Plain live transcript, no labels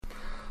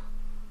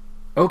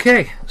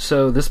Okay,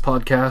 so this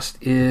podcast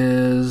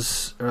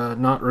is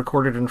not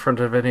recorded in front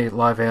of any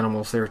live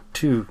animals. They're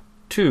too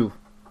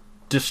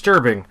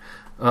disturbing.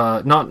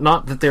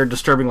 Not that they're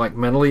disturbing like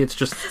mentally. It's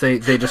just they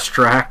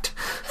distract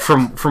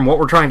from what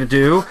we're trying to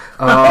do.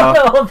 They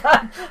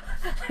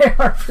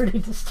are pretty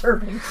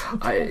disturbing.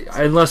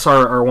 Unless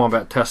our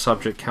Wombat Test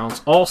Subject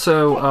counts.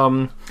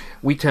 Also,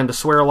 we tend to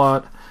swear a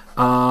lot.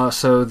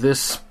 So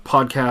this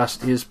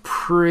podcast is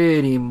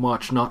pretty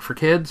much not for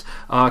kids.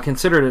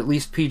 Consider it at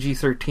least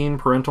PG-13,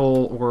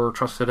 parental or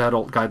trusted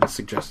adult guidance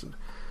suggested.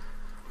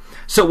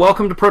 So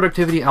welcome to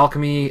Productivity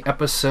Alchemy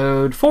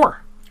episode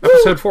 4. Woo!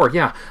 Episode 4,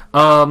 yeah.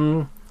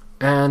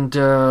 And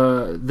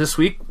this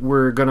week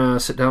we're going to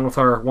sit down with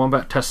our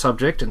Wombat Test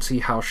Subject and see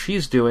how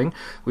she's doing.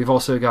 We've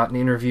also got an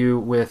interview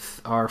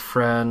with our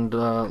friend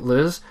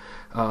Liz,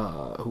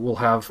 who we'll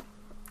have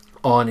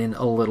on in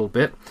a little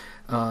bit.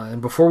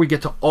 And before we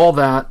get to all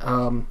that,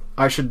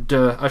 I should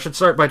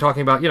start by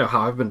talking about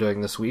how I've been doing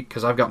this week,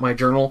 because I've got my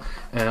journal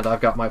and I've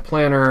got my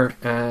planner,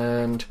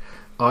 and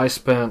I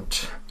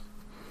think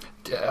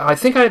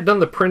I had done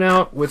the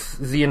printout with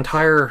the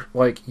entire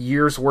remaining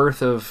year's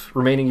worth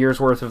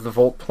of the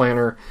Volt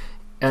planner,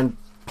 and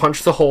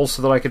punched the holes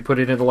so that I could put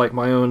it into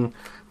my own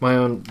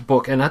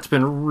book, and that's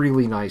been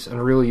really nice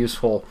and really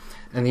useful.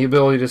 And the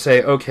ability to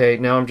say, okay,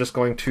 now I'm just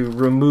going to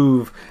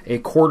remove a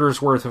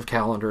quarter's worth of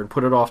calendar and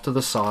put it off to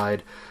the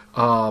side,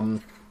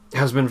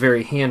 has been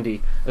very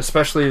handy,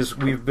 especially as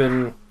we've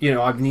been,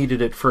 I've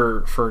needed it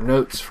for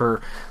notes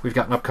we've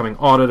got an upcoming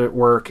audit at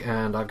work,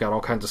 and I've got all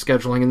kinds of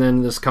scheduling, and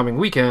then this coming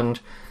weekend,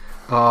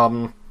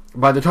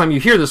 by the time you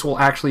hear this, we'll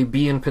actually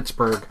be in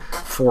Pittsburgh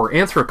for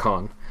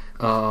Anthrocon,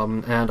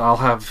 and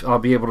I'll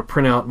be able to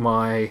print out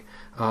my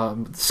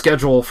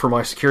schedule for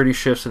my security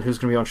shifts and who's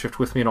going to be on shift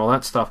with me and all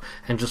that stuff,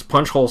 and just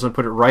punch holes and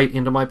put it right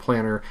into my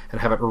planner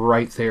and have it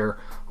right there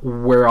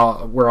where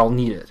I'll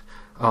need it,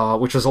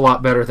 which is a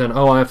lot better than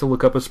I have to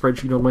look up a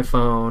spreadsheet on my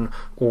phone,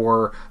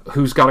 or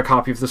who's got a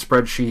copy of the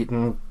spreadsheet,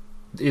 and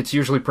it's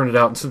usually printed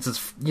out, and since it's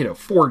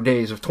 4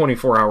 days of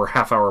 24-hour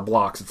half-hour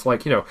blocks, it's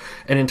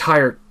an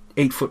entire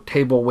 8-foot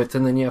table width,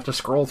 and then you have to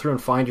scroll through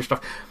and find your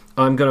stuff.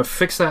 I'm going to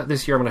fix that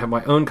this year. I'm going to have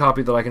my own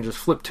copy that I can just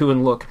flip to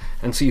and look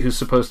and see who's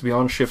supposed to be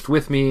on shift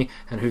with me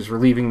and who's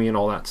relieving me and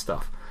all that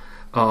stuff.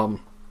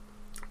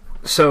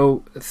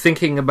 So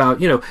thinking about,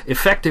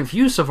 effective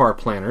use of our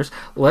planners,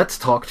 let's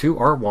talk to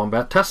our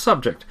Wombat Test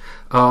Subject.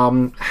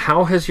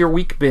 How has your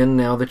week been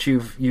now that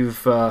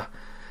you've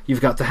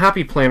got the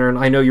Happy Planner, and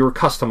I know you were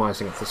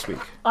customizing it this week?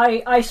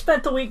 I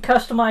spent the week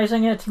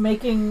customizing it,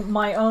 making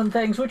my own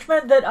things, which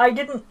meant that I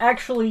didn't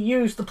actually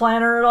use the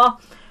planner at all.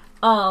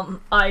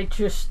 I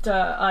just,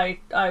 I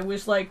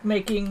was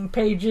making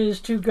pages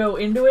to go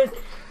into it,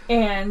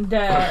 and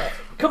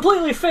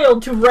completely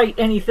failed to write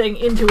anything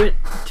into it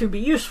to be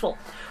useful.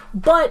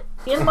 But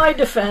in my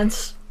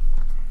defense,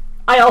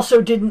 I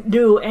also didn't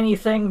do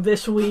anything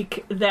this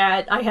week.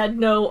 That I had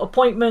no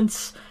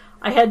appointments,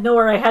 I had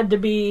nowhere I had to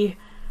be,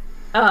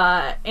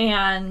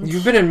 and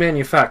you've been in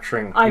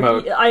manufacturing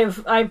mode.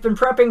 I've been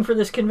prepping for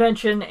this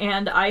convention,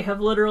 and I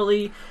have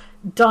literally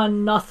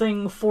done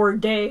nothing for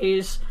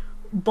days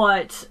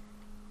but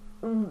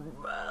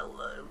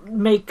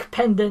make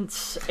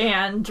pendants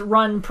and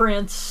run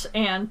prints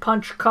and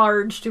punch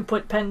cards to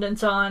put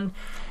pendants on.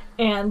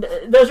 And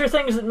those are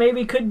things that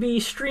maybe could be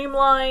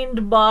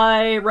streamlined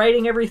by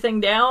writing everything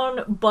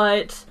down,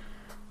 but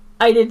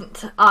I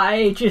didn't.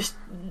 I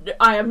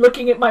am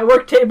looking at my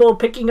work table,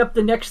 picking up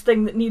the next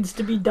thing that needs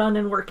to be done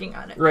and working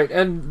on it. Right,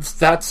 and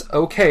that's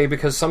okay,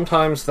 because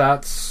sometimes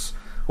that's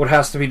what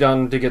has to be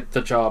done to get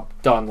the job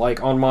done.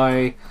 Like on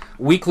my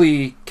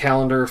weekly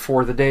calendar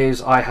for the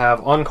days I have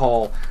on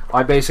call,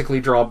 I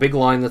basically draw a big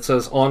line that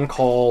says on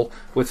call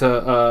with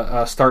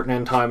a start and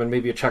end time and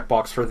maybe a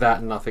checkbox for that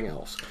and nothing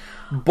else.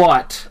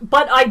 But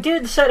I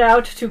did set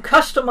out to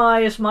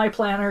customize my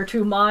planner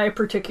to my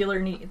particular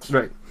needs.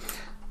 Right.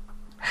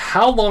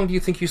 How long do you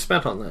think you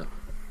spent on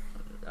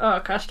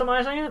that?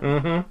 Customizing it?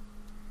 Mm-hmm.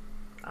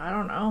 I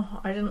don't know.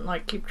 I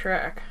didn't keep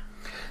track.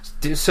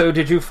 So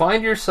did you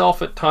find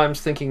yourself at times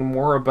thinking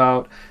more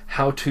about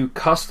how to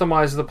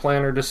customize the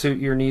planner to suit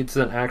your needs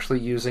than actually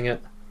using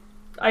it?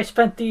 I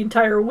spent the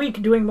entire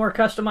week doing more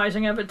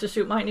customizing of it to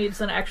suit my needs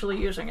than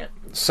actually using it.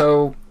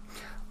 So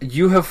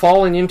you have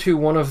fallen into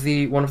one of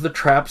the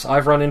traps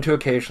I've run into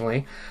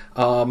occasionally,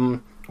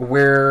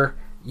 where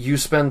you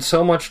spend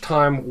so much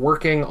time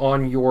working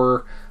on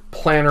your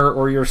planner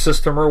or your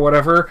system or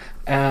whatever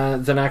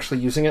than actually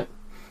using it.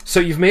 So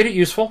you've made it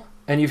useful,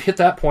 and you've hit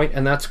that point,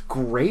 and that's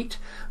great,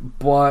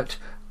 but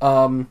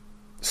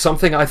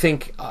something I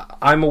think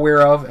I'm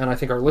aware of, and I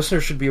think our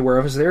listeners should be aware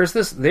of, is there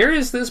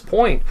is this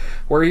point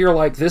where you're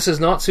like, this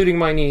is not suiting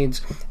my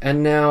needs,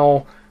 and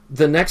now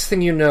the next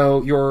thing you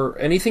know,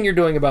 anything you're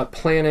doing about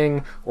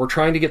planning or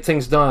trying to get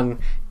things done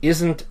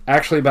isn't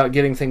actually about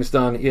getting things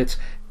done. It's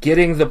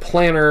getting the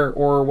planner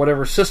or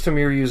whatever system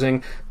you're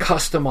using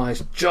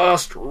customized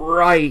just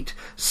right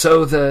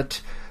so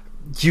that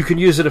you can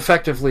use it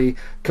effectively,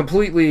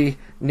 completely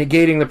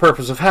negating the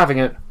purpose of having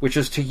it, which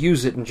is to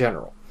use it in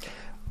general.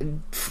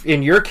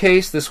 in your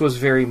case, this was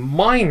very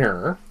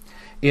minor.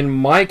 In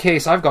my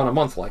case, I've gone a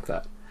month like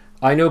that.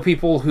 I know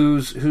people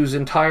whose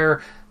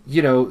entire,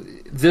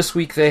 this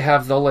week they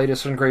have the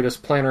latest and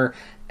greatest planner,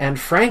 and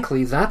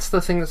frankly, that's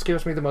the thing that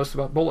scares me the most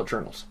about bullet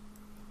journals.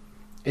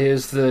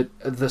 Is that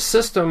the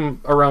system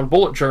around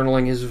bullet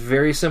journaling is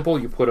very simple.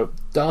 You put a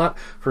dot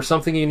for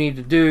something you need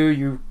to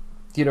do,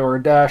 or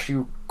a dash,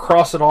 you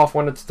cross it off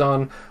when it's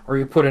done, or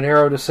you put an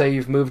arrow to say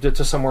you've moved it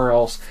to somewhere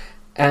else.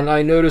 And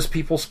I notice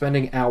people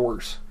spending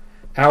hours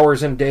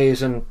and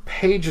days and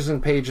pages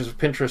of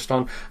Pinterest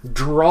on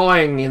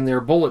drawing in their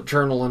bullet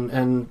journal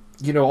and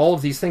all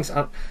of these things.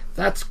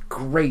 That's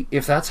great.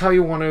 If that's how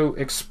you want to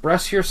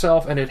express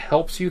yourself and it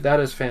helps you, that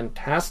is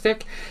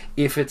fantastic.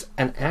 If it's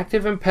an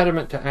active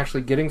impediment to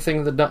actually getting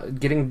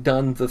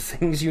done the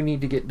things you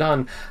need to get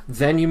done,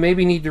 then you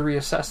maybe need to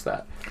reassess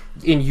that.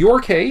 In your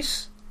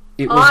case,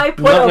 I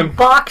put a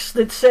box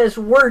that says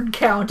word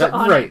count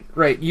on it.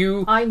 Right.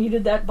 I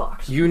needed that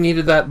box. You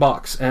needed that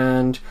box,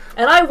 and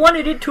I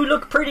wanted it to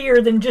look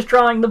prettier than just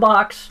drawing the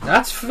box.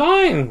 That's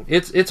fine.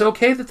 It's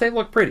okay that they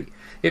look pretty.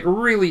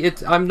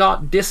 I'm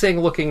not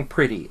dissing looking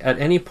pretty at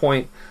any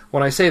point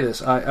when I say this.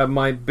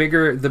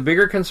 The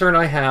bigger concern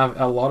I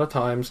have a lot of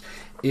times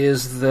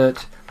is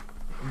that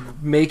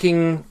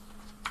making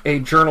a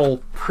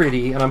journal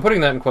pretty, and I'm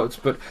putting that in quotes,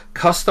 but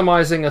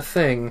customizing a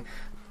thing,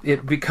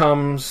 it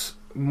becomes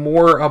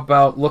more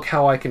about look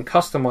how I can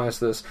customize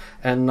this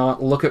and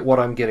not look at what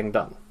I'm getting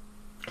done.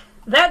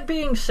 That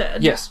being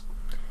said, yes,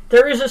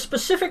 there is a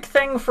specific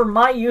thing for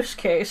my use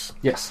case.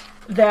 Yes.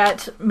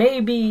 That may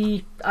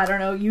be, I don't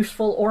know,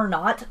 useful or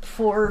not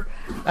for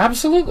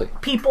absolutely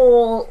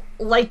people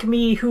like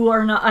me who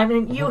are not. I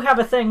mean, you have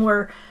a thing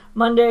where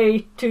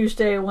Monday,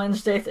 Tuesday,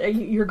 Wednesday,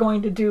 you're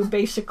going to do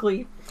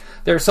basically.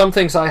 There are some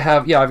things I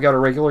have. Yeah, I've got a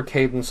regular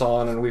cadence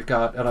on, and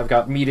I've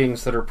got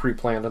meetings that are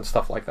pre-planned and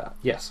stuff like that.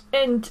 Yes.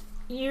 And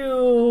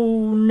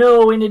you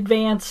know in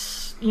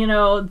advance,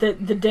 that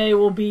the day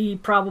will be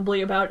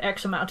probably about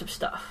X amount of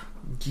stuff.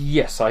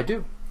 Yes, I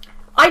do.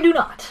 I do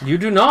not. You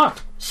do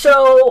not.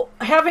 So,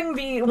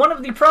 having one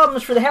of the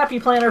problems for the Happy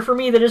Planner for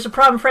me that is a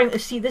problem, frankly,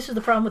 see, this is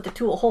the problem with the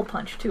tool hole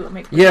punch, too. It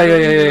makes yeah. I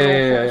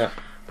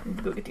need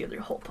to go get the other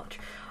hole punch.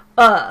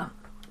 And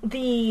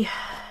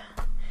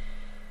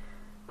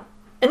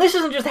this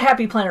isn't just a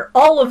Happy Planner.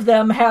 All of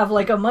them have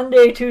like a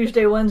Monday,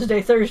 Tuesday,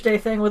 Wednesday, Thursday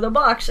thing with a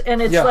box,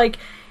 and it's like,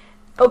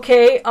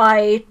 okay,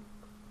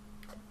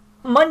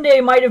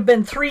 Monday might have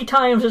been 3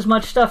 times as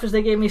much stuff as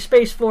they gave me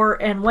space for,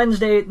 and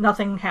Wednesday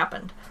nothing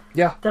happened.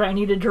 Yeah. That I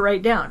needed to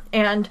write down.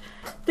 And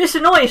this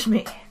annoys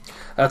me.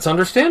 That's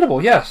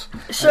understandable, yes.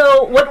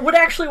 So what would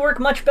actually work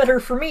much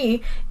better for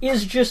me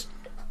is just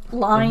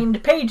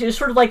lined pages,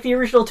 sort of like the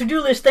original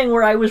to-do list thing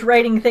where I was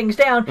writing things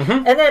down,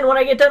 and then when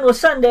I get done with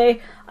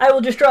Sunday, I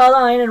will just draw a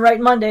line and write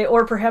Monday,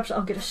 or perhaps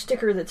I'll get a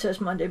sticker that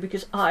says Monday,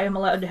 because I am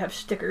allowed to have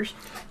stickers.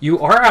 You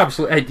are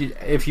absolutely...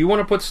 If you want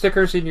to put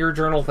stickers in your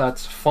journal,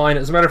 that's fine.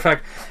 As a matter of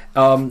fact,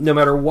 no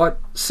matter what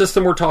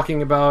system we're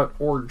talking about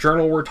or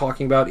journal we're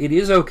talking about, it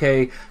is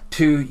okay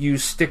to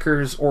use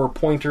stickers or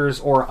pointers,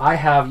 or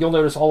you'll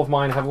notice all of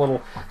mine have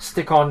little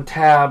stick-on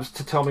tabs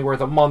to tell me where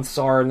the months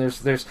are, and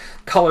there's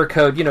color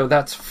code,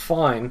 that's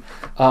fine.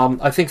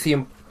 I think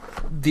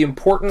the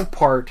important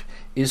part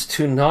is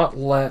to not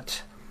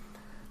let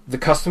the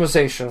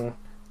customization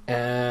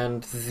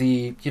and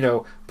the,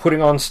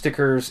 putting on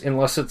stickers,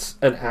 unless it's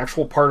an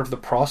actual part of the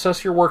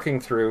process you're working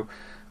through,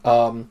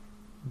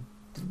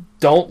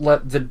 don't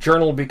let the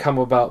journal become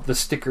about the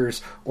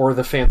stickers or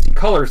the fancy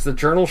colors. The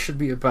journal should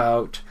be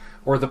about,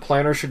 or the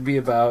planner should be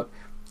about,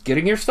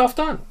 getting your stuff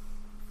done.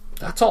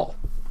 That's all.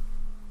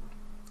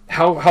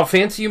 How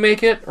fancy you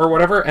make it or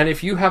whatever, and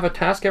if you have a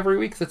task every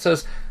week that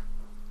says,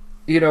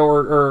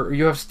 or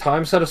you have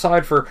time set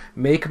aside for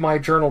make my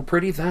journal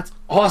pretty, that's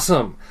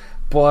awesome.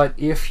 But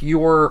if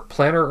your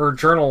planner or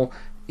journal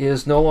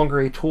is no longer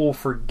a tool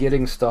for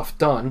getting stuff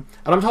done,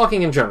 and I'm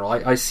talking in general,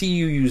 I see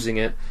you using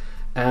it,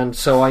 and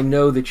so I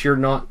know that you're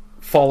not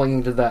falling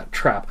into that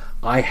trap.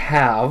 I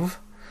have,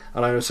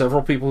 and I know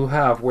several people who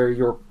have, where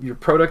your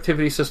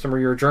productivity system or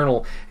your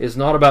journal is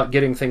not about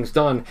getting things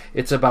done,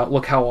 it's about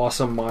look how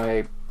awesome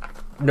my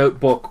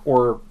notebook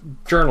or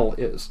journal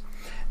is.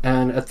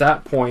 And at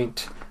that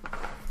point,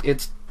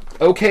 it's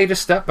okay to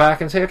step back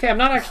and say, okay, I'm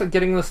not actually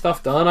getting the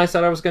stuff done I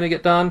said I was going to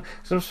get done,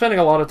 so I'm spending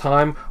a lot of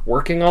time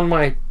working on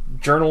my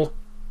journal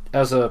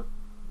as an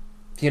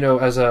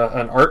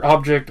art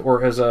object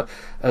or as a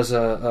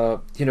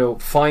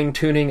fine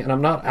tuning, and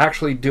I'm not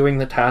actually doing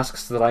the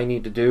tasks that I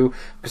need to do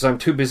because I'm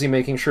too busy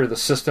making sure the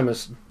system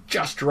is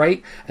just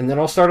right, and then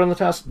I'll start on the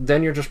task.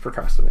 Then you're just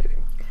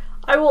procrastinating.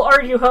 I will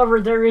argue, however,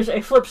 there is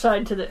a flip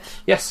side to this.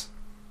 Yes.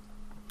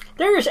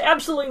 There is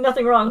absolutely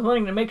nothing wrong with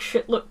wanting to make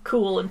shit look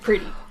cool and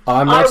pretty.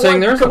 I'm not saying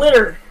there's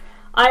glitter.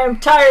 I am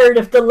tired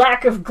of the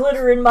lack of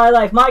glitter in my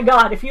life. My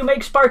God, if you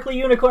make sparkly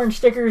unicorn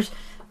stickers,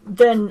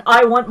 then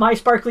I want my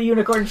sparkly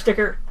unicorn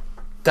sticker.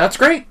 That's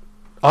great.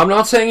 I'm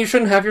not saying you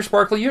shouldn't have your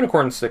sparkly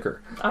unicorn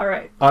sticker. All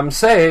right. I'm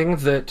saying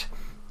that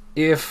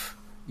if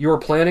your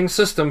planning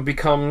system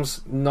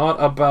becomes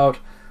not about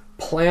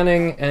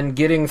planning and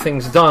getting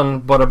things done,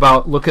 but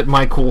about, look at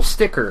my cool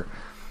sticker.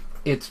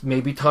 It's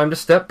maybe time to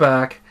step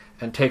back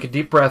and take a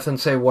deep breath and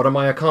say, what am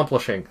I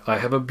accomplishing? I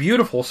have a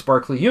beautiful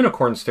sparkly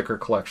unicorn sticker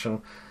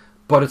collection,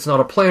 but it's not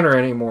a planner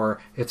anymore.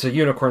 It's a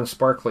unicorn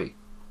sparkly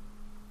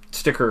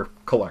sticker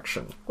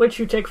collection. Which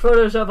you take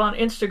photos of on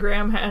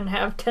Instagram and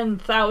have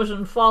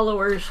 10,000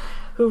 followers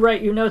who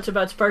write you notes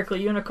about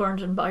sparkly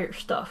unicorns and buy your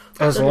stuff.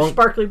 A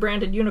sparkly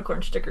branded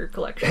unicorn sticker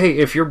collection. Hey,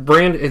 if your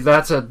brand,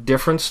 that's a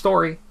different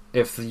story.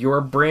 If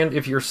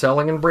you're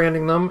selling and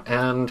branding them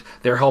and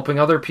they're helping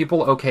other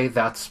people, okay,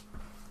 that's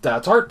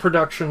art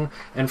production,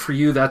 and for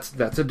you, that's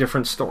a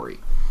different story.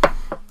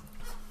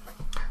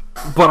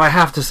 But I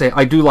have to say,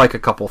 I do like a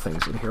couple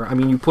things in here. I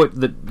mean, you put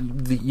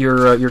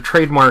your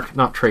trademark,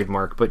 not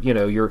trademark, but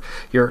your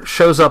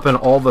shows up in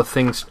all the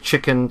things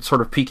chicken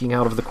sort of peeking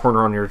out of the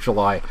corner on your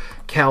July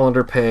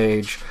calendar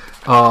page.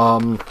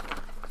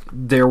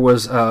 There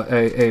was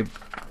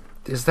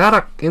is that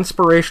a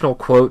inspirational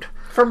quote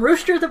from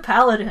Rooster the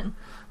Paladin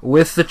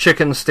with the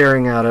chicken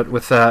staring at it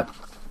with that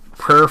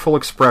prayerful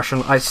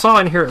expression? I saw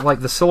in here like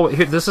the silhouette.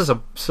 Here, this is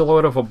a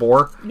silhouette of a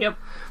boar. Yep.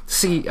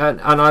 See,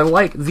 and I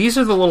like, these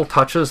are the little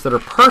touches that are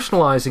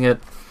personalizing it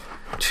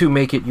to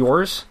make it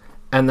yours,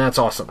 and that's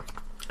awesome.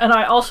 And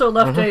I also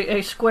left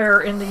a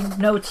square in the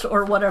notes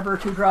or whatever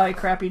to draw a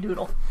crappy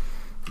doodle.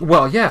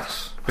 Well,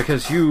 yes,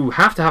 because you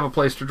have to have a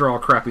place to draw a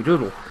crappy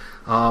doodle.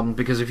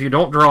 Because if you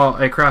don't draw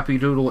a crappy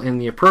doodle in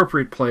the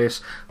appropriate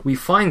place, we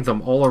find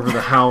them all over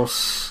the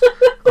house,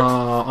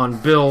 on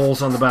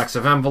bills, on the backs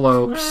of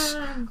envelopes.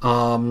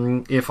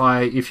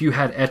 If you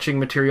had etching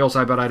materials,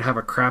 I bet I'd have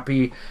a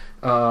crappy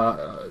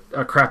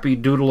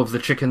doodle of the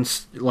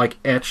chickens like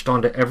etched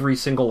onto every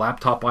single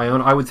laptop I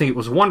own. I would think it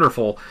was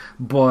wonderful,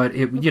 but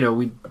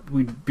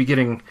we'd be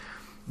getting.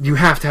 You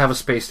have to have a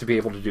space to be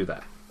able to do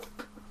that.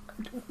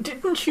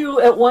 Didn't you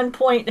at one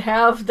point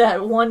have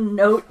that one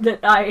note that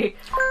I?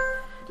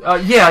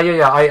 Yeah.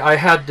 I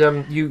had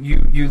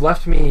you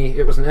left me.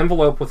 It was an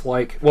envelope with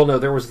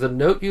there was the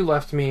note you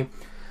left me.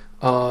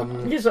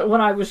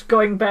 When I was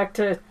going back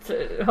to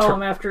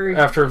home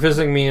after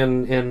visiting me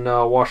in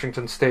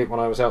Washington State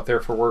when I was out there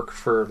for work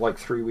for like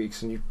 3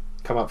 weeks, and you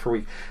come out for a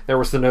week. There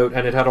was the note,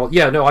 and it had all.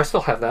 Yeah, no, I still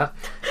have that,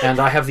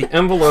 and I have the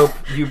envelope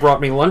you brought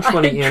me lunch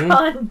money in.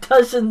 I had drawn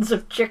dozens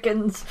of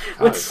chickens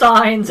with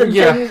signs and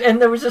things,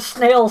 and there was a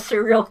snail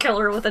serial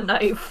killer with a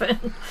knife.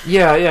 And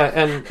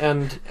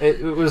and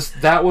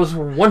that was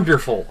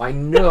wonderful. I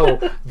know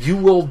you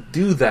will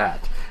do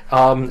that.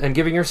 And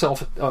giving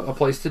yourself a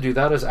place to do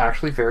that is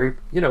actually very,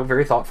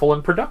 very thoughtful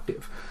and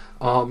productive.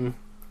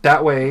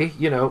 That way,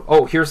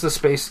 here's the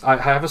space. I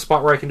have a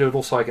spot where I can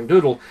doodle, so I can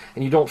doodle,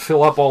 and you don't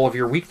fill up all of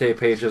your weekday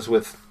pages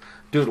with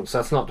doodles.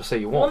 That's not to say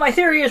you won't. Well, my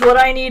theory is what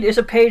I need is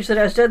a page that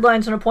has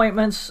deadlines and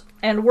appointments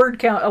and a word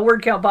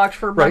count box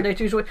for Monday,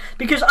 Tuesday,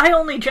 because I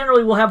only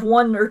generally will have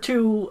 1 or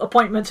 2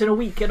 appointments in a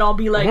week, and I'll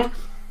be like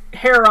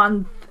hair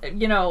on,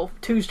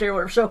 Tuesday or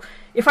whatever. So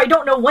if I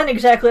don't know when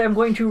exactly I'm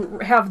going to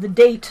have the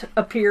date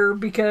appear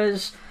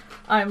because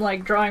I'm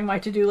like drawing my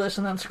to-do list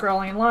and then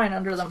scrolling in line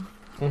under them,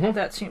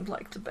 that seemed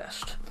like the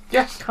best.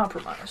 Yes.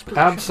 Compromise position.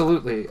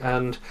 Absolutely.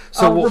 And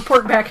so I'll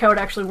report back how it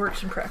actually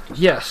works in practice.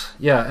 Yes,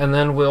 yeah, and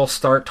then we'll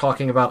start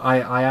talking about,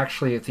 I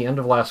actually, at the end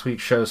of last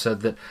week's show,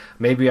 said that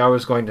maybe I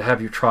was going to have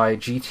you try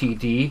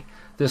GTD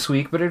this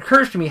week, but it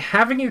occurs to me,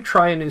 having you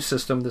try a new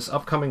system this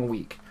upcoming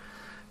week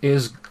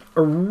is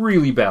a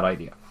really bad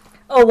idea.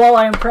 Oh, while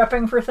I am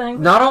prepping for things?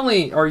 Not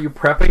only are you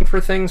prepping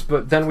for things,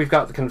 but then we've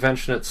got the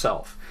convention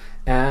itself.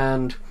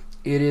 And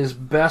it is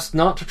best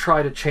not to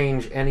try to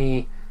change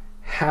any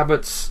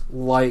habits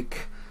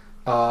like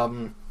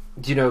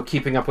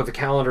keeping up with the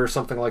calendar or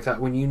something like that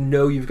when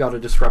you've got a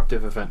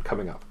disruptive event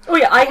coming up. Oh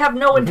yeah, I have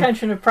no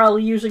intention of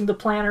probably using the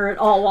planner at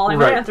all while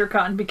I'm at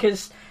AntherCon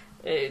because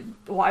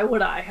why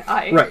would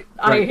I?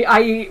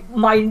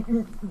 My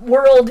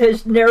world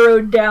has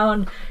narrowed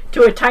down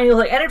to a tiny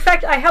little, and in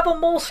fact I have a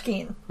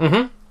Moleskine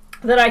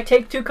that I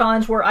take to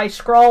cons where I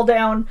scroll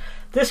down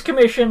this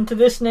commission to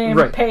this name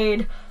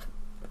paid,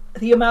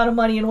 the amount of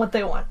money and what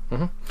they want.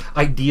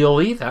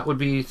 Ideally, that would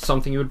be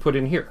something you would put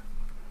in here.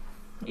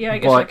 Yeah, I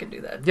guess I could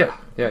do that. Yeah.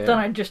 Then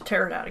I'd just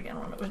tear it out again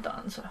when it was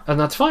done. So. And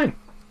that's fine.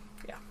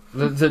 Yeah.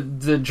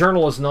 The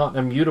journal is not an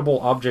immutable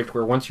object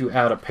where once you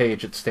add a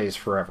page, it stays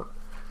forever.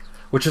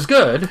 Which is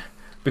good,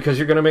 because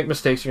you're going to make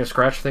mistakes, you're going to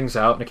scratch things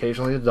out, and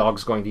occasionally the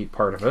dog's going to eat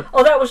part of it.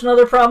 Oh, that was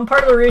another problem.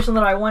 Part of the reason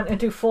that I went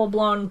into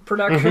full-blown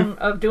production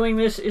of doing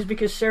this is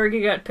because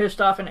Sergey got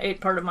pissed off and ate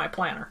part of my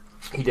planner.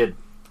 He did.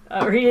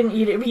 Or he didn't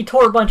eat it. He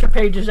tore a bunch of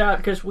pages out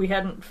because we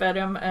hadn't fed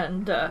him,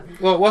 and...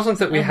 well, it wasn't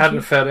that we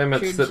hadn't fed him,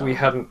 it's that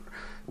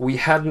we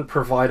hadn't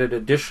provided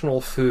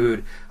additional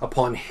food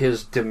upon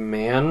his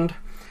demand,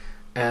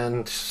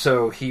 and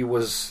so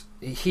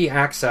he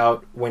acts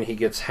out when he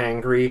gets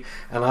hangry,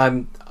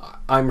 and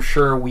I'm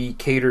sure we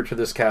cater to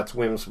this cat's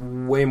whims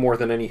way more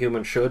than any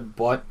human should,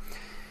 but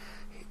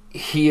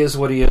he is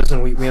what he is,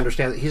 and we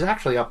understand that he's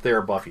actually up there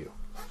above you.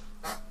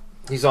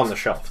 He's on the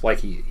shelf like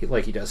he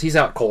does. He's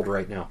out cold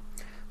right now.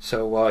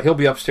 So he'll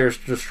be upstairs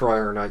to destroy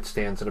our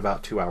nightstands in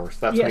about 2 hours.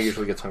 That's when he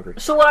usually gets hungry.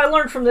 So what I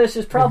learned from this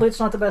is probably it's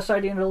not the best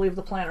idea to leave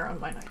the planner on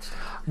my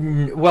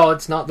nightstand. Well,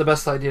 it's not the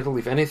best idea to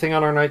leave anything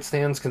on our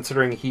nightstands,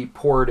 considering he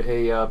poured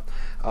a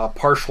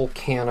partial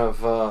can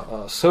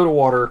of soda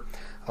water,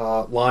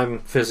 lime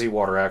fizzy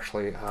water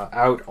actually,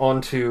 out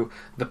onto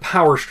the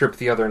power strip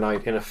the other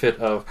night in a fit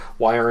of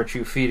 "Why aren't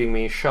you feeding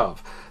me?"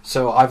 shove.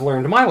 So I've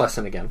learned my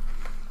lesson again,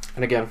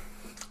 and again,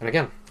 and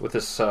again with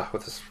this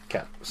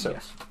cat. So.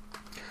 Yes.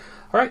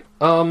 All right.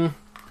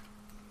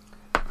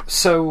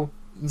 So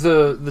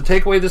the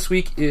takeaway this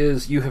week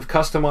is you have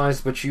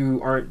customized,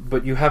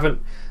 but you haven't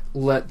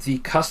let the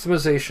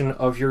customization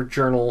of your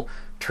journal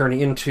turn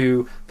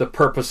into the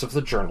purpose of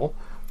the journal,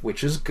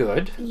 which is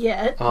good.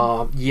 Yet.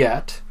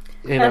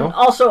 And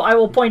also, I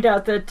will point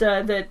out that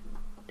that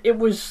it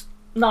was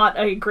not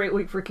a great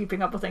week for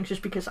keeping up with things,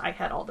 just because I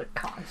had all the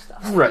con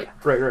stuff. Right.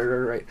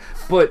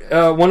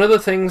 But one of the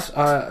things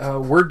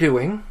we're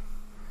doing.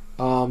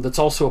 That's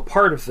also a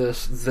part of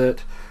this, that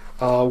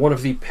one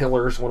of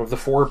the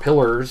 4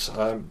 pillars,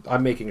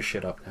 I'm making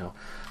shit up now,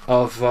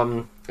 of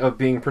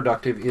being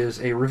productive is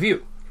a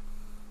review,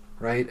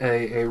 right?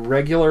 A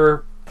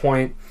regular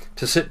point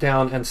to sit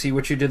down and see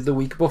what you did the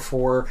week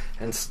before,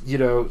 and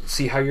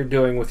see how you're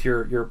doing with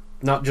your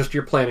not just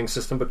your planning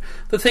system, but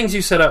the things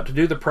you set out to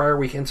do the prior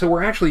week. And so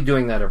we're actually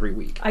doing that every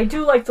week. I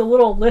do like the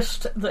little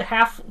list, the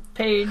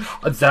half-page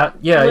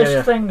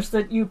things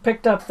that you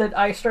picked up that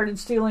I started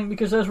stealing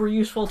because those were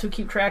useful to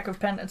keep track of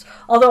pendants.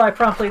 Although I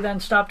promptly then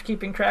stopped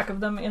keeping track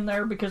of them in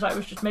there because I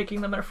was just making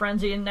them in a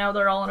frenzy, and now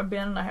they're all in a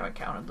bin and I haven't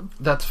counted them.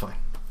 That's fine.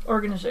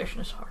 Organization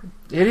is hard.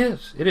 It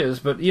is,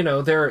 but the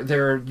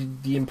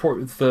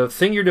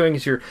thing you're doing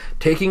is you're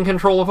taking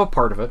control of a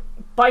part of it.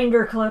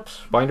 Binder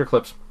clips.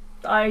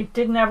 I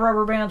didn't have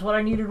rubber bands. What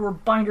I needed were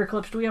binder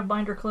clips. Do we have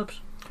binder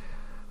clips?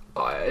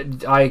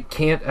 I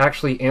can't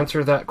actually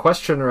answer that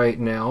question right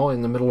now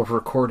in the middle of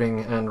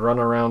recording and run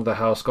around the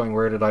house going,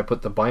 where did I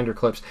put the binder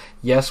clips?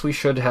 Yes, we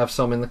should have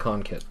some in the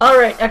con kit. All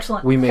right,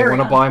 excellent. We may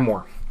want to buy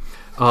more.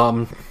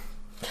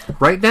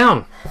 Write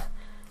down.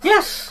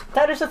 Yes,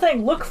 that is the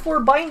thing. Look for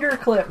binder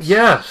clips.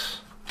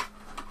 Yes.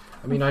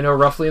 I mean, I know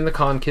roughly in the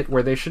con kit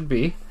where they should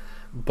be,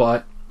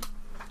 but...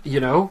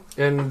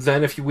 and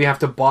then if we have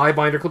to buy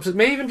binder clips, it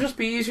may even just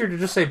be easier to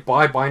just say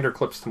buy binder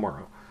clips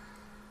tomorrow.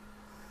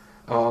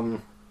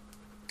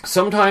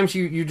 Sometimes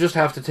you just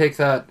have to take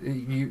that,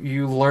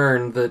 you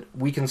learn that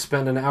we can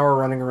spend an hour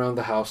running around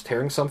the house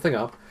tearing something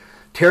up,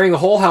 tearing the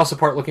whole house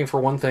apart looking for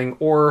one thing,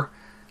 or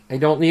I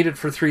don't need it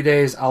for 3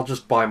 days, I'll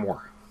just buy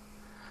more.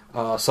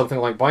 Something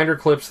like binder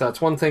clips, that's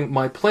one thing.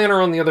 My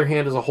planner, on the other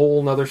hand, is a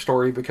whole nother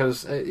story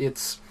because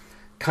it's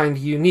kind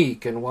of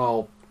unique, and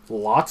while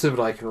lots of it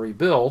I can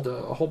rebuild,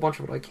 a whole bunch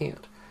of it I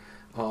can't.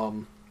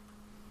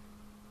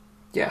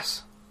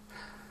 Yes.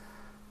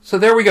 So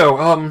there we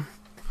go.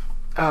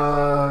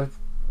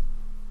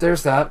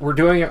 There's that. We're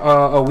doing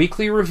a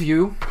weekly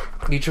review,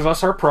 each of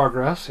us our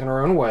progress in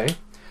our own way.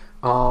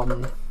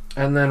 And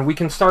then we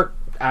can start,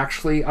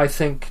 actually, I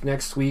think,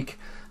 next week,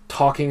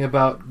 talking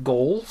about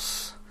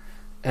goals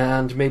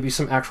and maybe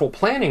some actual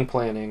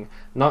planning,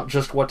 not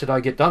just what did I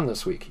get done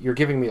this week. You're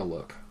giving me a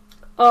look.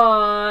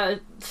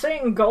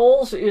 Saying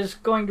goals is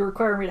going to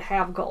require me to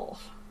have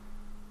goals.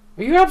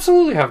 You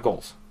absolutely have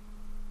goals.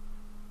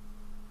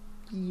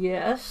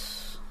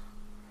 Yes.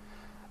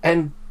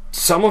 And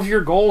some of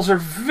your goals are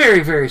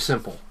very, very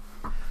simple.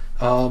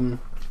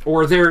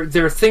 Or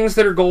they're things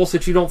that are goals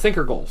that you don't think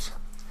are goals.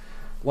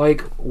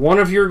 Like, one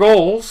of your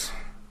goals,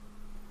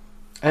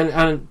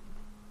 and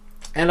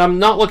I'm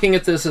not looking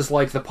at this as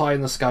like the pie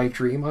in the sky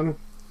dream.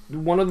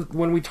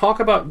 When we talk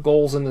about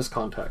goals in this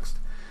context,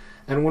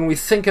 and when we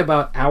think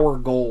about our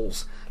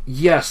goals,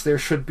 yes, there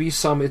should be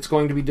some. It's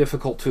going to be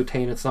difficult to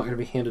attain. It's not going to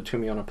be handed to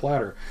me on a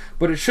platter.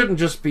 But it shouldn't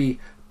just be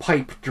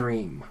pipe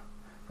dream,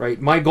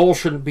 right? My goal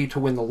shouldn't be to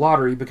win the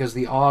lottery because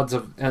the odds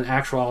of an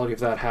actuality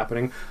of that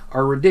happening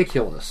are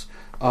ridiculous.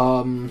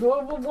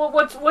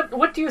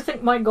 What do you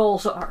think my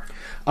goals are?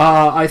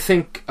 I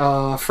think,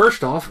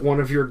 first off, one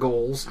of your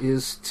goals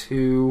is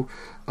to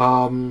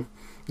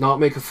not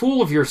make a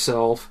fool of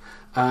yourself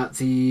at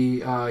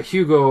the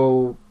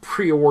Hugo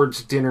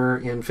pre-awards dinner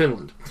in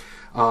Finland.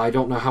 I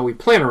don't know how we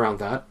plan around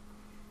that.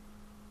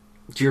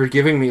 You're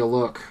giving me a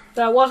look.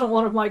 That wasn't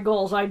one of my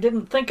goals. I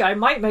didn't think I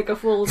might make a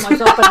fool of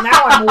myself, but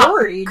now I'm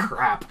worried.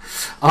 Crap.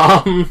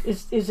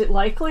 Is it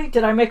likely?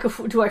 Do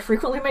I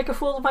frequently make a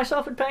fool of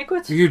myself at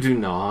banquets? You do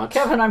not.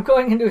 Kevin, I'm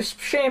going into a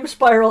shame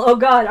spiral. Oh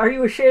God, are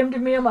you ashamed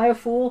of me? Am I a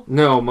fool?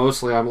 No,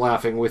 mostly I'm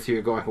laughing with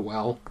you, going,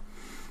 well.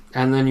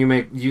 And then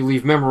you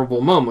leave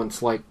memorable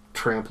moments like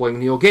trampling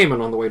Neil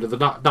Gaiman on the way to the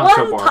nacho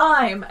bar. One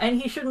time,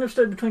 and he shouldn't have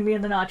stood between me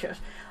and the nachos.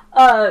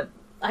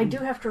 I do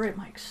have to write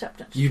my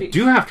acceptance speech. You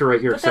do have to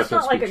write your acceptance speech.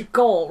 But that's not like a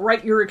goal.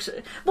 Write your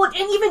Well, and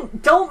even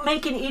don't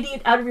make an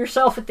idiot out of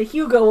yourself at the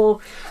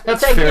Hugo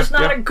that's thing. Fair. It's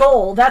not a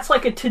goal. That's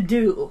like a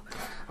to-do.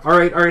 All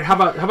right. How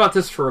about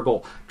this for a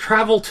goal?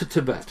 Travel to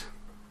Tibet.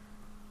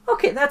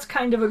 Okay, that's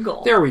kind of a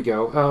goal. There we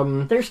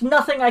go. There's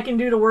nothing I can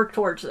do to work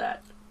towards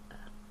that.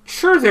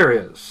 Sure there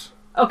is.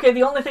 Okay,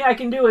 the only thing I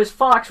can do is,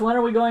 Fox, when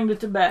are we going to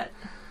Tibet?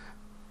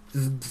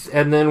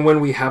 And then when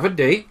we have a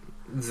date,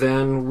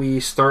 then we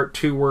start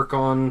to work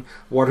on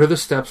what are the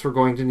steps we're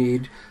going to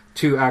need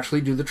to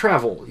actually do the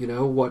travel. You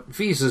know, what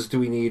visas do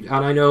we need?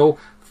 And I know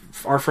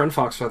our friend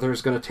Foxfeather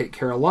is going to take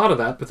care of a lot of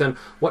that, but then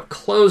what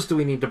clothes do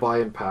we need to buy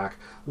and pack?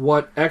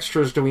 What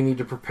extras do we need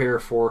to prepare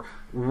for?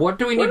 What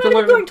do we need to learn?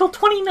 We're not going until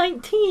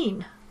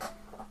 2019.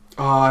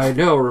 I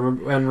know.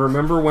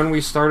 Remember when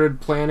we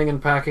started planning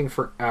and packing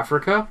for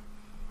Africa?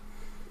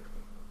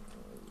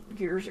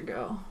 Years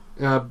ago.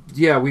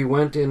 Yeah, we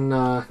went in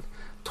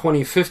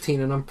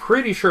 2015, and I'm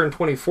pretty sure in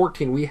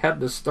 2014 we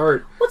had to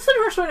start. What's the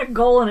difference between a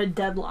goal and a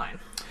deadline?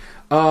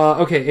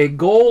 Okay, a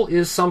goal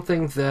is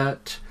something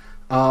that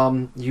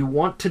you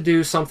want to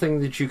do, something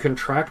that you can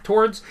track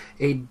towards.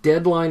 A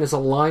deadline is a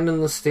line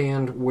in the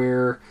sand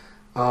where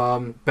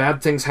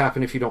bad things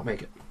happen if you don't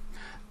make it.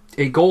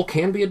 A goal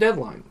can be a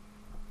deadline.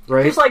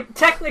 Right? It's like,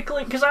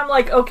 technically, because I'm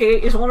like, okay,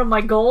 is one of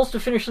my goals to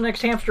finish the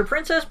next Hamster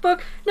Princess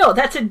book? No,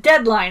 that's a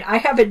deadline. I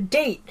have a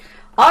date.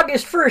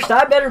 August 1st,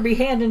 I better be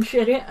handing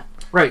shit in.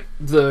 Right.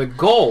 The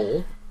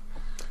goal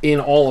in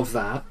all of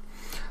that,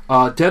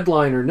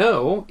 deadline or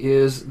no,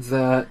 is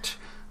that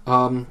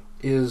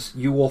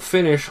you will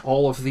finish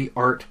all of the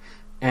art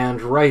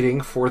and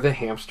writing for the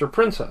Hamster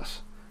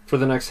Princess, for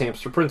the next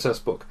Hamster Princess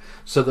book.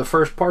 So the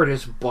first part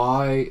is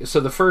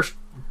the first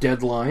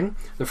deadline,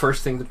 the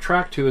first thing to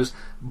track to is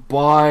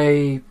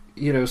by,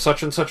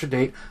 such and such a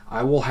date,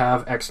 I will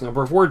have X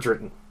number of words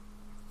written.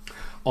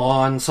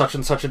 On such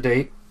and such a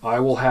date, I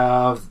will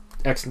have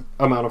X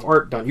amount of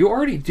art done. You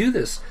already do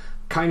this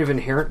kind of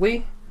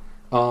inherently.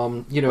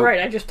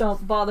 Right, I just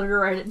don't bother to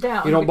write it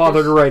down. You don't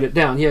bother to write it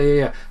down.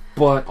 Yeah.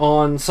 But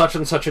on such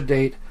and such a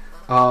date,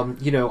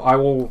 I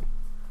will,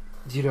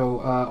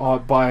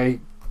 by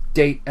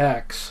date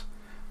X,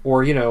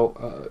 or,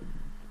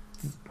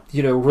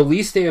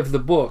 release day of the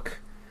book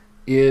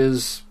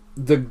is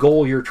the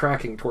goal you're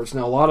tracking towards.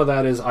 Now, a lot of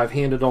that is I've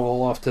handed it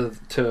all off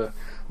to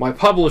my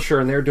publisher,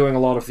 and they're doing a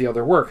lot of the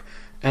other work.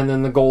 And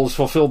then the goal is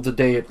fulfilled the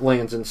day it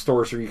lands in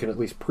stores, or you can at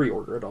least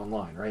pre-order it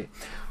online, right?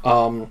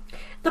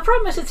 The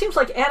problem is, it seems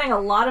like adding a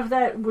lot of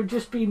that would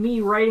just be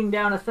me writing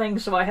down a thing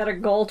so I had a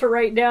goal to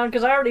write down,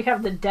 because I already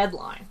have the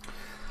deadline.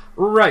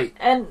 Right.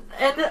 And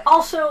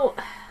also,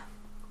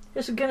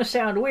 this is going to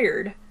sound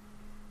weird,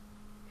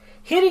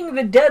 hitting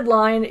the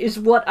deadline is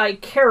what I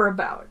care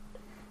about.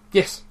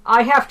 Yes.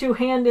 I have to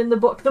hand in the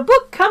book. The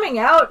book coming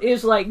out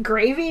is like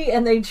gravy,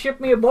 and they ship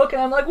me a book,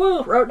 and I'm like,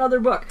 woo, wrote another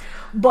book.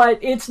 But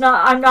it's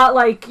not, I'm not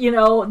like,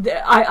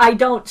 I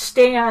don't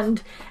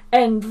stand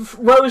and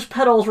rose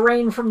petals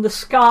rain from the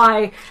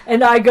sky,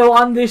 and I go,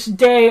 on this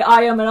day,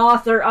 I am an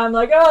author. I'm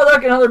like, oh,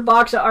 look, another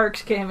box of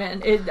ARCs came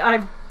in.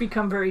 I've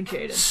become very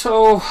jaded.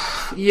 So,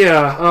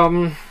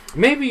 yeah,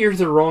 maybe you're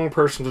the wrong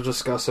person to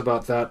discuss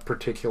about that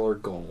particular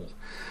goal.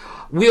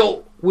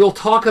 We'll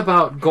talk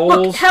about goals.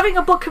 Look, having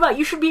a book come out,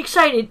 you should be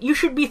excited. You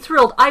should be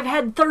thrilled. I've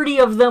had 30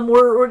 of them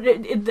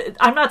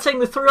I'm not saying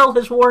the thrill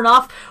has worn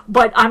off,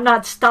 but I'm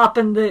not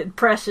stopping the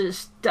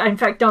presses. In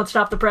fact, don't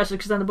stop the presses,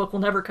 because then the book will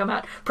never come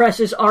out.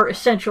 Presses are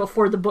essential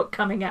for the book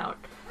coming out.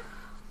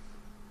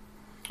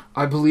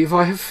 I believe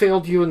I have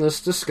failed you in this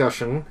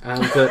discussion,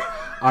 and that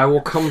I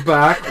will come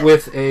back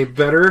with a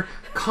better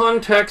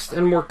context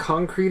and more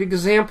concrete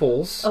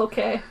examples.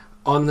 Okay.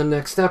 On the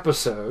next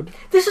episode.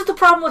 This is the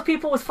problem with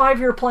people with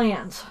 5-year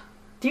plans.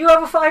 Do you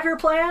have a 5-year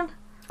plan?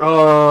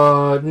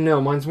 No,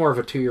 mine's more of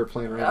a 2-year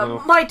plan right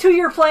now. My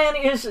 2-year plan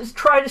is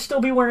try to still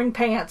be wearing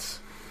pants.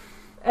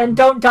 And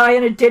don't die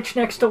in a ditch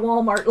next to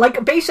Walmart.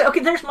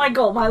 Okay, there's my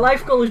goal. My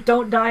life goal is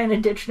don't die in a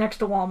ditch next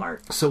to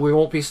Walmart. So we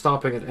won't be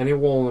stopping at any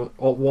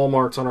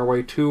Walmarts on our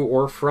way to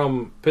or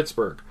from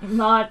Pittsburgh.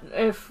 Not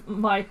if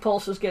my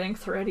pulse is getting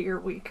thready or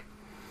weak.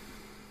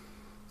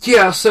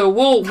 Yeah, so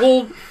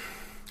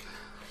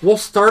We'll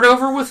start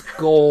over with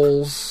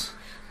goals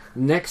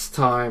next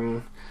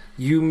time.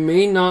 You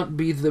may not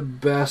be the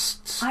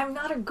best. I'm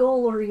not a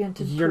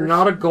goal-oriented person. You're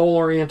not a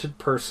goal-oriented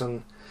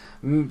person.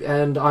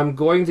 And I'm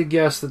going to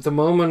guess that the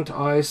moment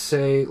I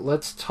say,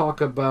 let's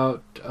talk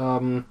about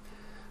a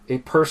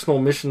personal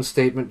mission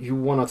statement, you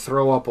want to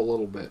throw up a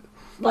little bit.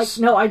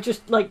 No, I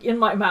just, in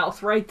my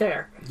mouth, right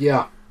there.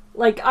 Yeah.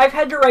 I've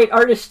had to write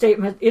artist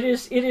statement. It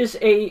is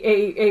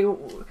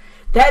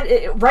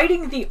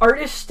writing the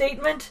artist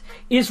statement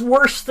is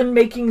worse than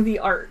making the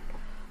art.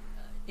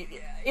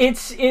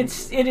 It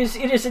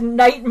is a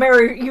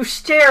nightmare. You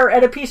stare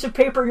at a piece of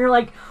paper and you're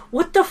like,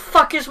 what the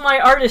fuck is my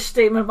artist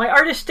statement? My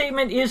artist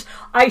statement is,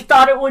 I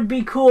thought it would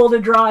be cool to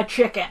draw a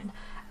chicken.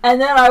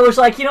 And then I was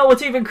like,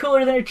 what's even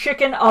cooler than a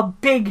chicken? A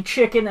big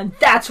chicken, and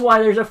that's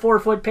why there's a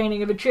 4-foot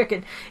painting of a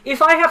chicken.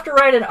 If I have to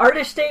write an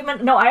artist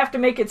statement, no, I have to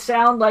make it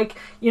sound like,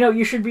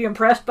 you should be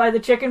impressed by the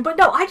chicken. But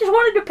no, I just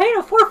wanted to paint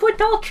a 4-foot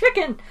tall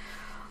chicken.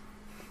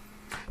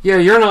 Yeah,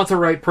 you're not the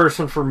right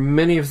person for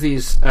many of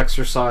these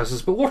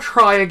exercises, but we'll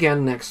try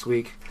again next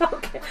week.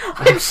 Okay.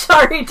 I'm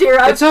sorry, dear.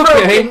 I've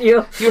broken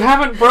you. You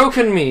haven't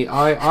broken me.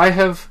 I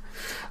have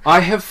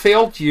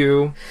failed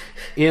you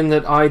in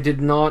that I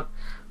did not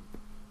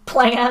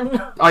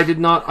plan. I did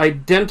not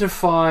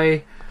identify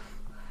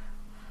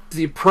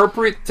the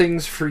appropriate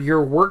things for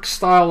your work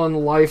style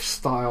and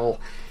lifestyle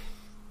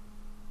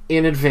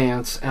in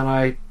advance, and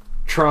I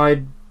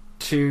tried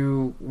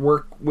to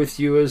work with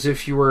you as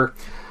if you were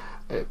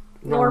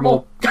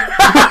normal.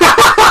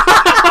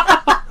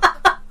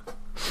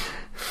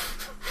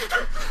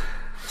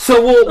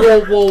 So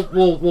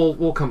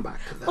we'll come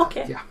back to that.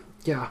 Okay.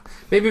 Yeah.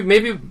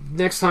 Maybe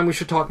next time we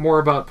should talk more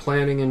about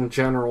planning in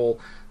general,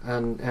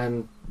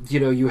 and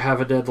you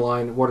have a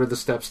deadline. What are the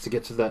steps to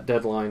get to that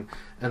deadline?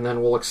 And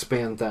then we'll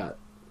expand that,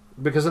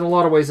 because in a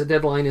lot of ways a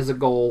deadline is a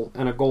goal,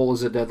 and a goal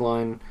is a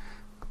deadline,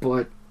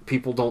 but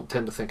people don't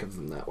tend to think of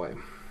them that way.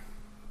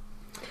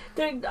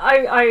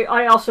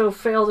 I also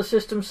fail the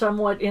system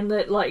somewhat in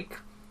that, like,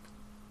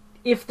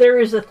 if there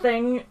is a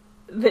thing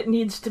that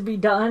needs to be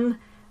done,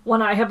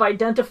 when I have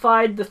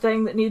identified the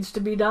thing that needs to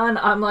be done,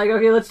 I'm like,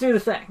 okay, let's do the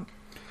thing.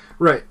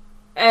 Right.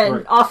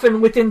 And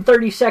often within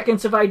 30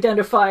 seconds of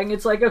identifying,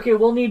 it's like, okay,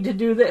 we'll need to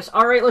do this.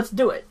 All right, let's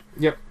do it.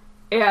 Yep.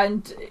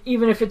 And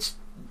even if it's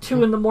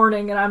 2 in the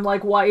morning and I'm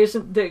like, why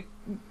isn't the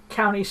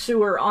county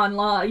sewer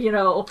online,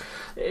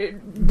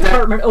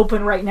 department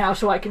open right now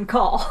so I can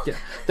call? Yeah.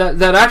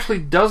 That actually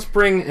does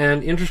bring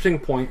an interesting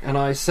point, and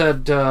I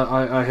said,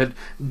 I had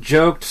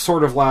joked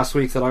sort of last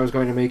week that I was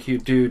going to make you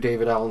do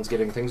David Allen's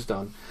Getting Things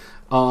Done.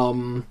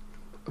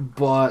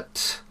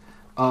 But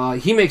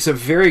he makes a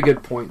very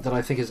good point that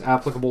I think is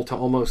applicable to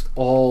almost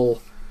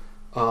all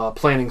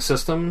planning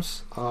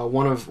systems.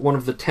 One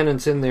of the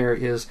tenets in there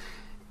is,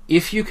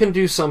 if you can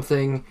do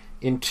something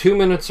in 2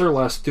 minutes or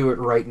less, do it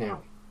right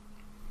now.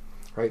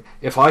 Right?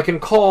 If I can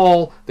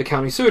call the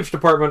county sewage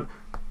department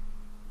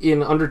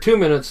in under 2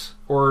 minutes,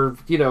 or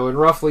in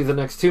roughly the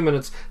next 2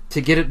 minutes, to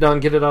get it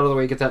done, get it out of the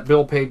way, get that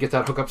bill paid, get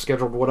that hookup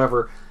scheduled,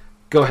 whatever,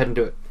 go ahead and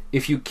do it.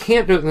 If you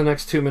can't do it in the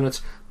next 2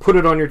 minutes, put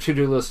it on your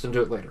to-do list and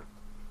do it later.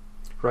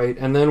 Right?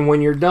 And then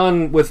when you're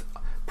done with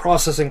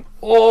processing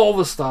all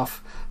the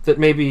stuff that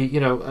maybe,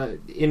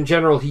 in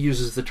general he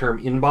uses the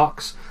term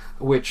inbox,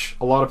 which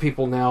a lot of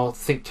people now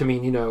think to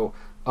mean, email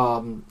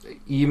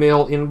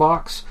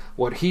inbox.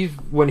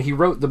 When he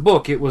wrote the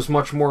book, it was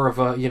much more of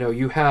a,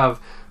 you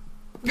have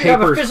papers, you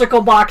have a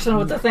physical box and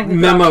with the thing that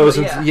memos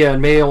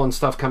and mail and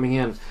stuff coming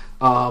in.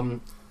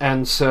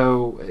 And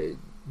so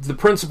the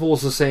principle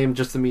is the same,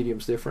 just the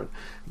medium's different.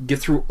 Get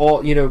through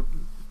all,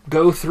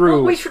 go through.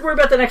 Well, we should worry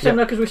about the next time,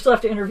 though, because we still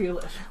have to interview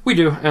Liz. We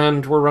do,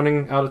 and we're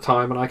running out of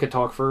time, and I could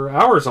talk for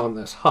hours on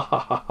this. Ha ha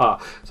ha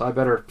ha. So I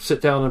better sit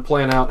down and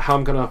plan out how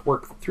I'm going to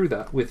work through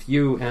that with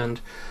you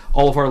and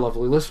all of our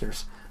lovely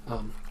listeners.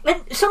 And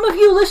some of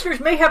you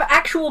listeners may have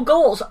actual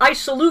goals. I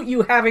salute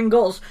you having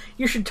goals.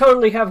 You should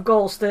totally have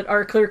goals that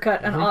are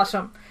clear-cut and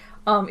awesome.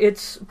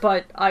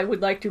 But I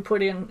would like to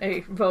put in a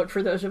vote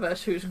for those of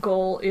us whose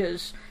goal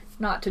is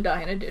not to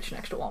die in a ditch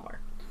next to Walmart.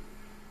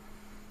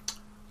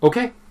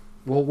 Okay.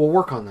 We'll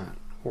work on that.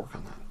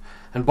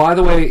 And by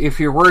the way, if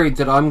you're worried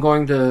that I'm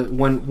going to,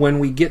 when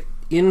we get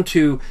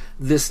into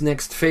this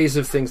next phase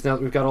of things, now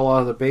that we've got a lot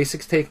of the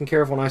basics taken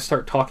care of, when I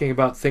start talking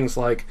about things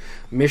like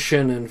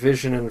mission and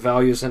vision and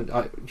values, and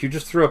you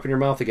just threw up in your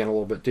mouth again a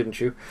little bit,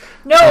 didn't you?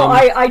 No,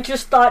 I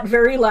just thought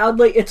very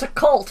loudly, it's a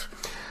cult.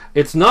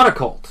 It's not a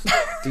cult.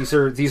 These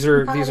are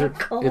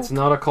it's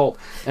not a cult.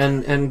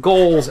 And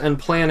goals and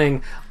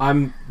planning,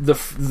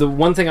 the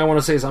one thing I want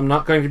to say is I'm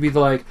not going to be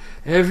like,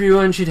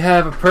 everyone should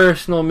have a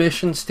personal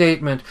mission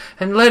statement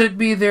and let it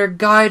be their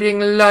guiding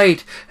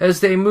light as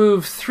they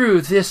move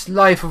through this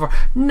life of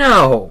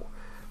No.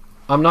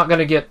 I'm not going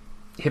to get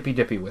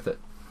hippy-dippy with it.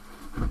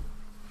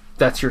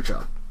 That's your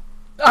job.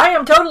 I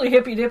am totally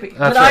hippy-dippy,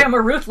 but right. I am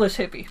a ruthless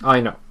hippie.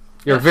 I know.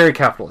 You're a very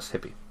capitalist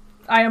hippie.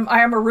 I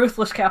am a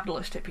ruthless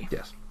capitalist hippie.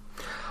 Yes.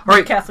 All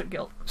right. Catholic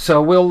guilt.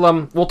 So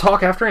we'll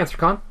talk after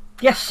AnswerCon.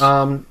 Yes.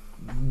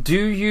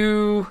 Do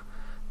you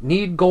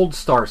need gold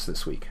stars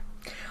this week?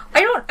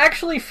 I don't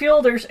actually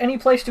feel there's any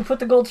place to put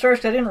the gold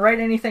stars. I didn't write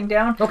anything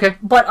down. Okay.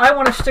 But I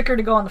want a sticker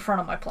to go on the front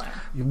of my planner.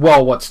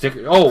 Well, what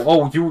sticker?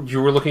 Oh, you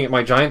were looking at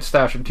my giant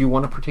stash. Do you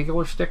want a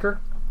particular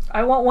sticker?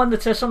 I want one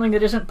that says something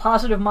that isn't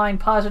positive mind,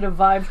 positive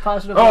vibes,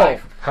 positive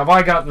life. Oh, have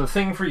I got the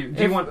thing for you?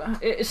 Do you want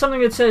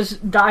something that says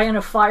 "die in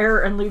a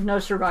fire and leave no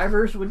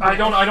survivors"? Would be I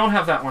don't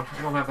have that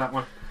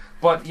one.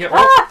 But yeah.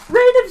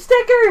 Random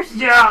stickers.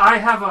 Yeah, I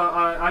have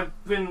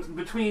I've been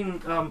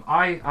between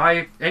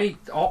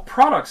all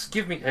products.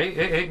 Give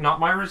me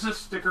not my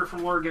resist sticker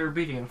from Laura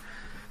Garabedian.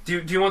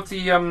 Do you want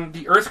the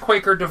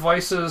Earthquaker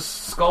Devices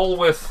skull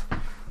with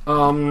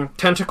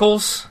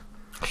tentacles?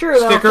 Sure.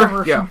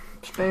 Sticker. Yeah.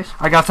 Space.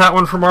 I got that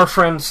one from our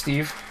friend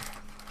Steve.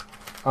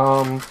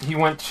 He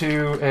went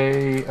to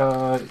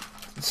a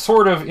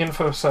sort of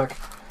InfoSec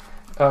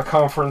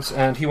conference,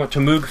 and he went to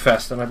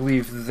Moogfest, and I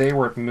believe they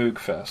were at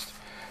Moogfest.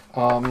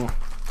 I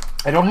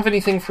don't have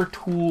anything for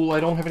Tool. I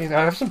don't have anything.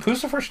 I have some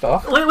Pucifer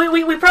stuff.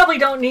 We probably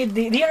don't need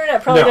the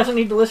internet. Probably doesn't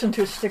need to listen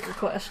to a sticker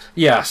quest.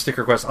 Yeah,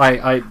 sticker quest.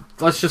 I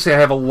let's just say I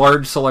have a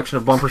large selection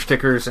of bumper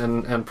stickers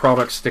and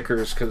product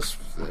stickers because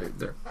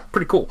they're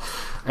pretty cool.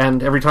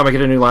 And every time I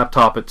get a new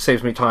laptop, it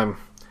saves me time.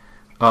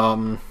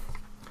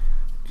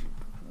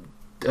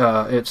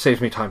 it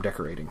saves me time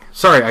decorating.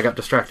 Sorry, I got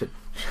distracted.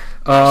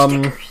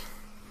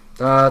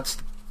 That's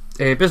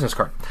a business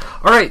card.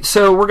 All right,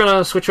 so we're going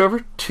to switch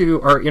over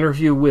to our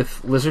interview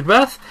with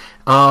LizardBeth,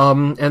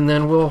 and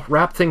then we'll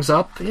wrap things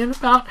up in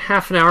about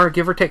half an hour,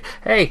 give or take.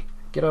 Hey,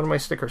 get out of my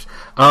stickers.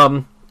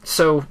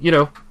 So, you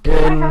know...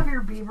 Can I have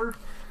your beaver?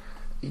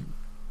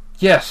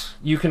 Yes,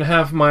 you can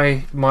have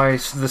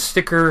the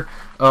sticker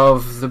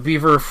of the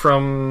beaver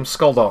from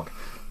Skulldog.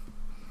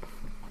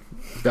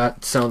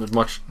 That sounded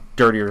much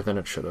dirtier than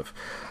it should have.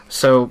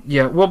 So,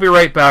 yeah, we'll be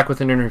right back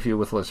with an interview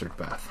with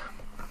LizardBeth.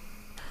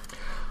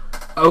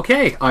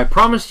 Okay, I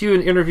promised you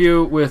an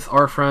interview with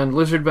our friend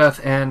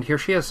LizardBeth, and here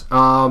she is.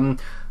 Hi,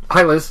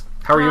 Liz.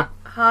 How are you?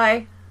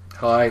 Hi.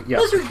 Hi, yeah.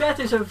 LizardBeth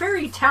is a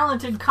very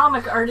talented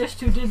comic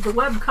artist who did the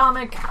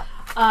webcomic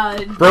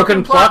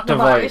Broken Plot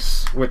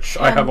Device, which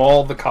I have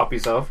all the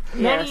copies of.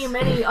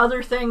 Many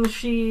other things.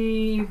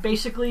 She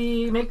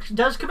basically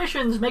does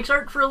commissions, makes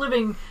art for a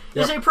living,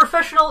 is a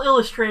professional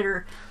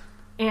illustrator,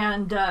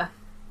 and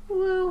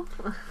you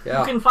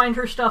can find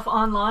her stuff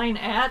online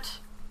at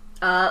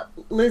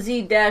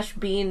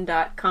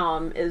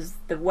Lizzie-bean.com is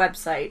the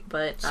website,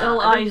 but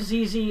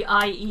LIZZIE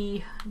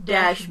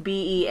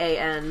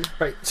 -BEAN.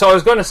 Right. So I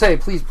was going to say,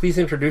 please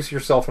introduce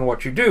yourself and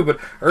what you do, but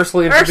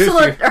Ursula introduced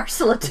you.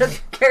 Ursula took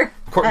care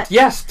of that.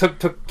 Yes,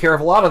 took care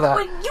of a lot of that.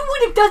 Well, you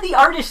would have done the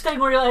artist thing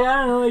where you're like,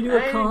 I don't know, I do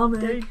a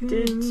comic.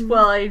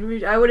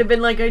 I would have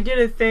been like, I did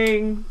a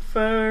thing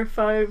 4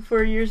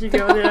 years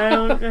ago that I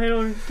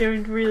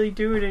don't really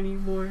do it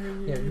anymore.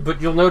 Yeah, but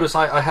you'll notice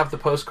I have the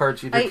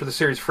postcards you did for the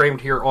series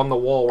framed here on the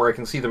wall where I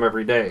can see them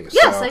every day. So.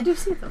 Yes, I do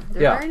see them.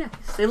 They're very nice.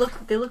 They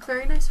look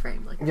very nice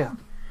framed. Yeah.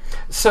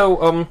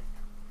 So,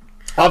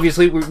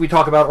 obviously, we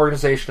talk about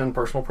organization and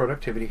personal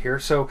productivity here.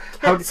 So,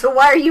 so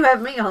why are you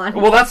having me on?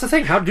 Well, that's the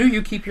thing. How do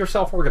you keep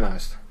yourself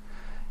organized?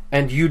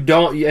 And you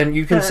don't. And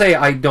you can say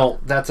I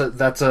don't. That's a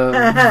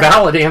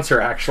valid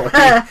answer, actually.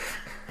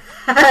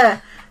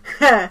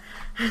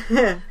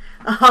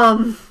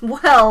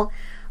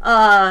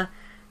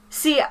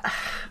 See,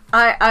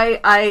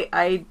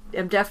 I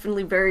am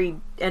definitely very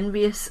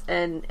envious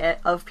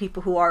of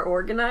people who are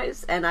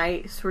organized, and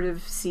I sort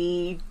of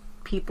see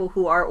people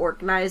who are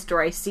organized,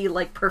 or I see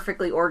like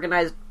perfectly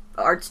organized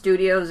art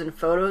studios and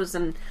photos,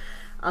 and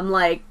I'm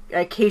like, I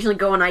occasionally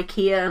go on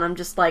IKEA and I'm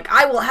just like,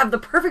 I will have the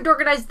perfect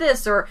organized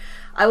this, or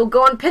I will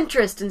go on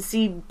Pinterest and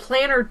see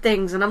planner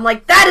things, and I'm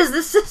like, that is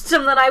the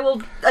system that I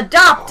will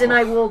adopt, and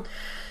I will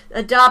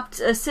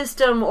adopt a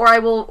system, or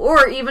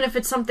even if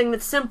it's something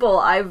that's simple,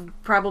 I've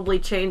probably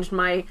changed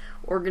my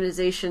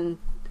organization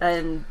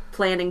and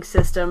planning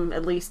system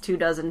at least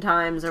 24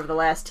 times over the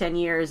last 10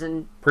 years,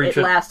 and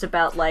lasts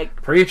about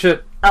like... Preach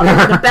it!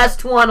 The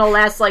best one will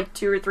last like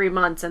 2 or 3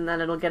 months, and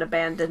then it'll get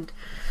abandoned.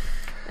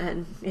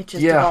 And it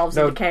just evolves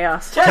into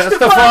chaos.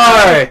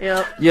 Testify!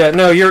 Yep. Yeah,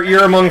 no,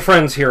 you're among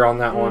friends here on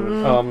that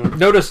one.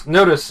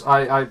 Notice,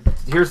 I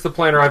here's the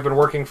planner I've been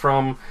working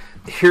from.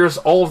 Here's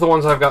all of the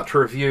ones I've got to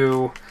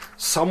review.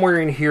 Somewhere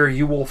in here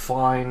you will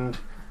find,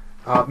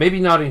 maybe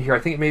not in here, I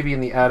think maybe in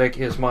the attic,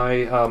 is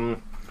my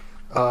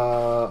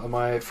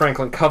my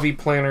Franklin Covey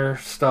planner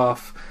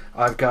stuff.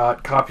 I've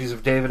got copies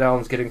of David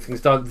Allen's Getting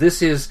Things Done.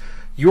 This is,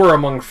 you're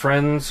among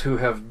friends who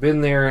have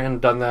been there and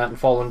done that and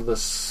fall into the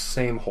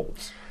same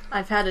holes.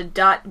 I've had a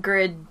dot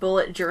grid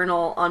bullet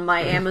journal on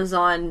my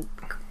Amazon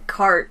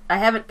cart. I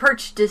haven't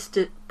purchased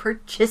it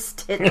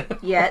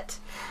yet.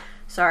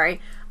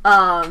 Sorry.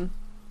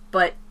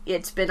 But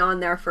it's been on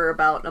there for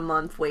about a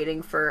month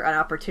waiting for an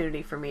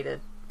opportunity for me to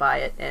buy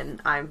it,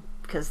 and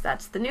because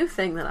that's the new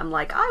thing that I'm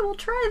like, I will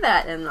try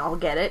that, and I'll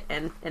get it,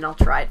 and I'll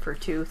try it for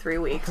 2-3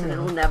 weeks, and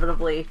it'll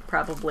inevitably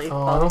probably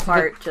fall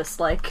apart, just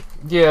like...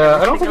 Yeah,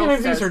 I don't think any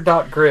of these are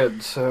dot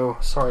grid, so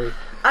sorry.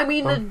 I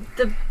mean,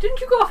 didn't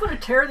you go off on a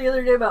tear the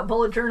other day about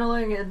bullet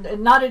journaling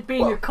and not it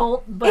being a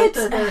cult, but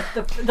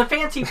the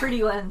fancy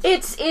pretty lens?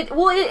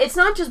 It's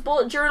not just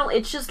bullet journal.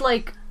 It's just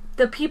like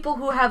the people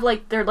who have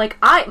like, they're like,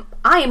 I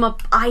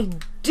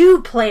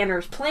do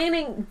planners.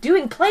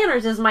 Doing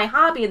planners is my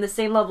hobby in the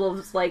same level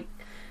as like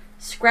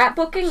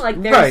scrapbooking.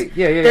 Like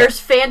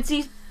there's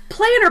fancy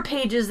planner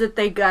pages that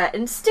they got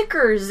and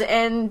stickers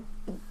and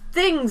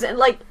things, and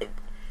like,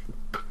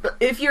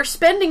 if you're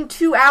spending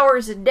 2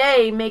 hours a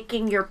day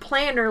making your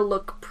planner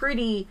look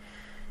pretty,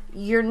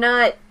 you're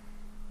not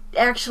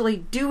actually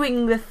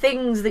doing the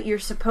things that you're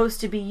supposed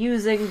to be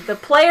using the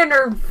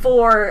planner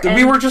for. And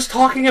we were just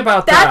talking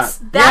about that.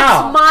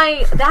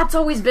 That's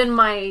always been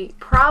my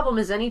problem,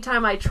 is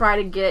anytime I try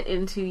to get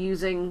into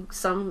using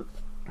some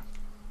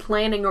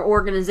planning or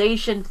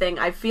organization thing,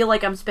 I feel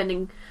like I'm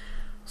spending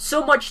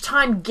so much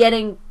time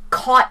getting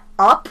caught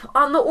up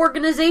on the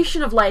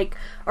organization of like,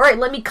 all right,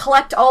 let me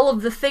collect all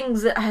of the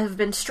things that have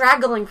been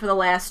straggling for the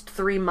last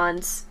 3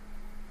 months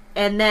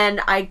and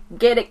then I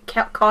get it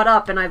caught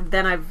up, and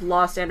I've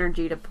lost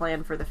energy to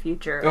plan for the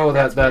future. Oh,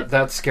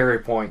 that scary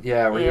point.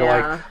 Yeah, where you're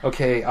like,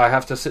 okay, I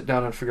have to sit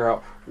down and figure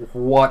out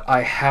what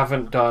I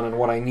haven't done and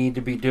what I need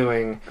to be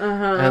doing,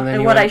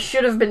 and what I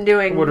should have been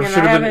doing. What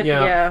should have been,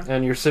 yeah.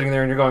 And you're sitting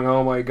there and you're going,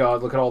 oh my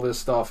god, look at all this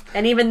stuff.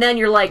 And even then,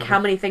 you're like, how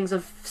many things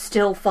have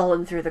still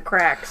fallen through the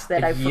cracks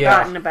that I've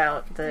forgotten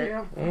about?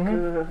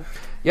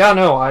 Yeah,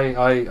 no,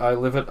 I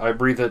live it, I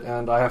breathe it,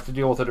 and I have to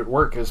deal with it at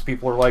work, as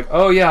people are like,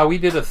 oh yeah, we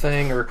did a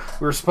thing, or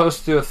we were supposed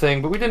to do a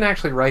thing, but we didn't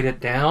actually write it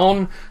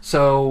down,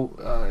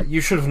 so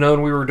you should have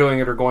known we were doing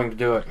it or going to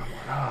do it.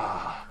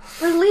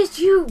 I'm like, But at least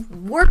you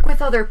work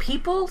with other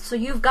people, so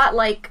you've got,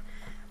 like,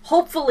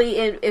 hopefully,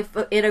 if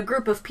in a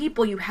group of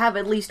people, you have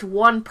at least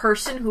one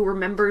person who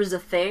remembers a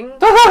thing.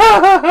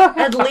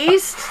 At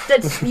least,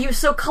 that's you.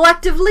 So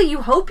collectively,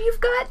 you hope you've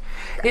got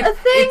a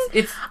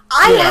thing.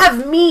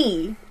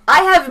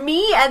 I have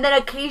me, and then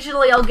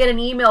occasionally I'll get an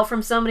email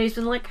from somebody who's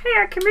been like, hey,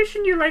 I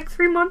commissioned you like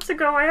 3 months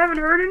ago, I haven't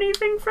heard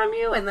anything from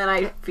you, and then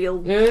I feel,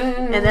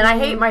 and then I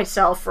hate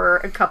myself for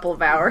a couple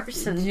of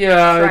hours, and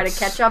try to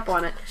catch up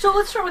on it. So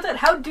let's start with that.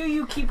 How do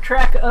you keep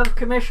track of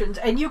commissions?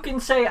 And you can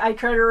say, I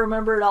try to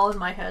remember it all in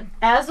my head.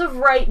 As of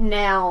right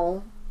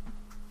now,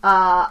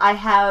 I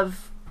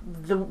have,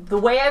 the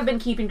way I've been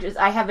keeping, is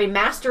I have a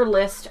master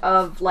list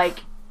of,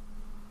 like,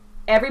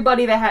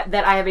 everybody that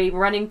I have a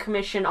running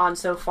commission on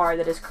so far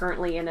that is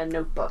currently in a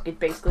notebook. It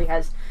basically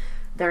has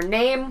their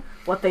name,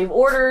 what they've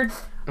ordered,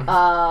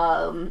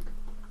 what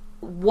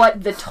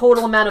the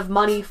total amount of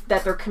money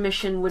that their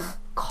commission would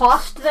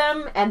cost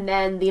them, and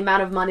then the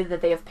amount of money that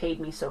they have paid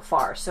me so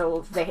far.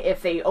 So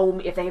if they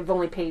have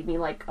only paid me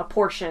like a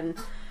portion,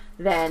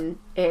 then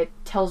it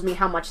tells me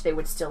how much they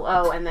would still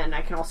owe, and then I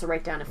can also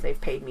write down if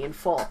they've paid me in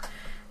full.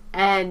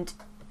 And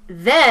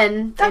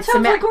then that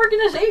sounds like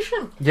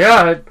organization.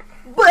 Yeah.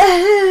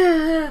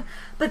 But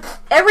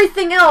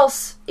everything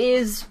else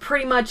is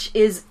pretty much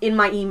in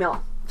my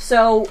email.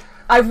 So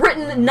I've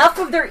written enough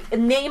of their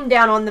name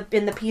down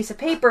in the piece of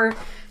paper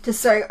to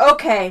say,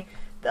 okay,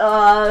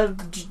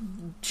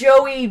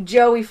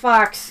 Joey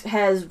Fox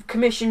has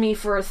commissioned me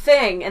for a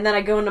thing, and then I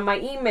go into my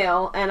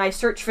email and I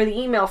search for the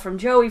email from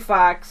Joey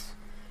Fox,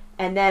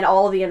 and then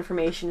all the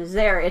information is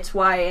there. It's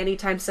why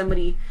anytime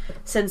somebody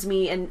sends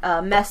me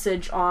a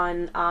message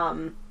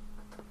on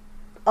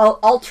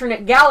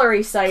alternate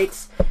gallery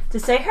sites to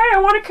say, hey, I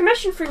want a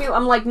commission from you,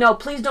 I'm like, no,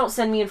 please don't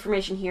send me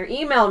information here.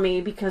 Email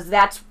me, because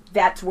that's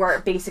where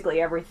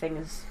basically everything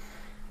is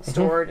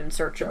stored and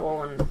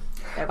searchable and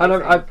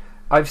everything.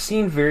 I've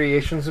seen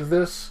variations of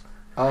this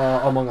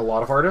among a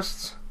lot of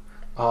artists.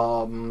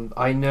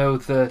 I know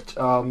that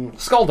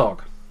Skulldog.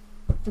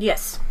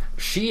 Yes.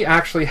 She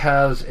actually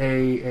has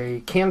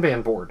a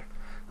Kanban board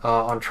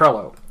on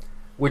Trello,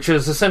 which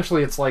is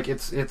essentially,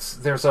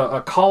 there's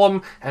a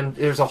column and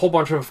there's a whole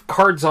bunch of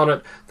cards on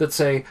it that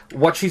say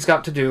what she's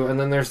got to do, and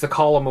then there's the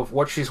column of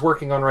what she's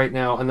working on right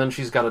now, and then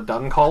she's got a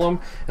done column.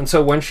 And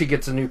so when she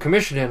gets a new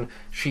commission in,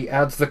 she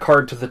adds the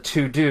card to the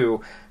to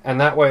do,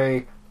 and that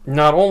way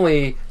not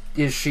only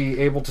is she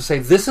able to say,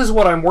 this is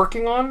what I'm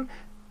working on,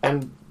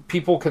 and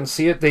people can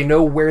see it, they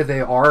know where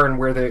they are and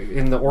where they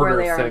in the order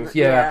of things.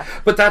 Yeah.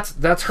 But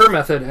that's her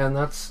method, and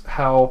that's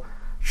how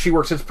she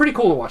works. It's pretty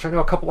cool to watch. I know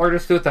a couple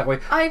artists do it that way.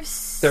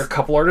 There are a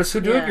couple artists who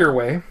do it your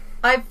way.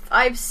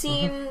 I've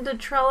seen the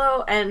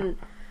Trello, and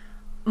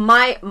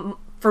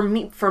for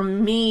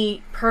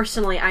me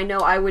personally, I know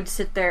I would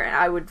sit there and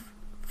I would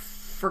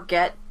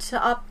forget to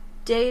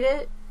update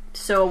it.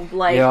 So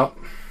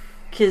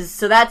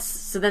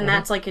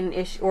that's like an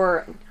issue,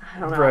 or I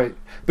don't know. Right.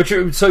 But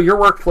your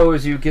workflow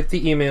is you get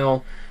the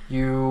email.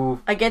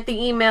 I get the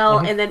email,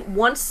 and then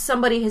once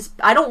somebody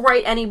I don't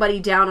write anybody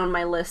down on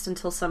my list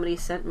until somebody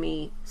sent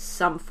me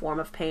some form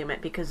of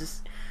payment,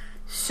 because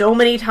so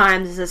many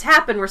times this has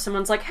happened where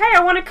someone's like, hey,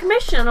 I want a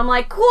commission, and I'm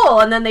like, cool,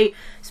 and then they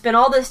spend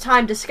all this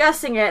time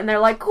discussing it, and they're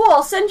like, cool,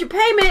 I'll send you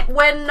payment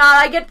when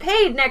I get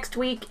paid next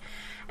week,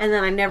 and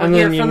then I never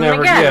hear from them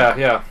again.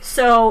 Yeah.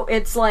 So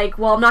it's like,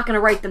 well, I'm not going to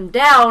write them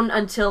down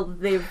until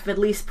they've at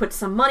least put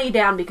some money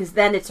down, because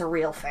then it's a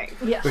real thing.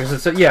 Yes. Because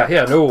it's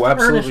absolutely.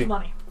 Earnest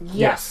money.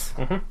 Yes.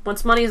 Mm-hmm.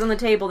 Once money's on the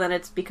table, then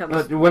it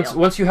becomes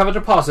once you have a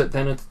deposit,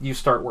 then you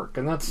start work,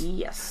 and that's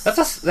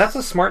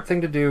a smart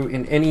thing to do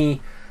in any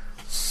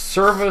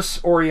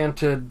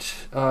service-oriented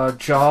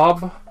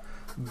job,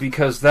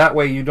 because that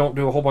way you don't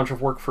do a whole bunch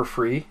of work for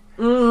free.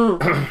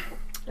 And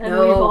we've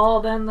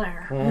all been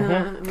there.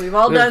 Mm-hmm. We've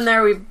all done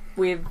there.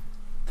 We've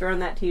thrown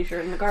that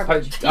T-shirt in the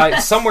garbage.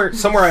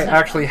 Somewhere I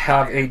actually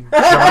have a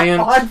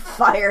giant on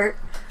fire.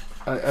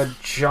 A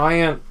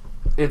giant.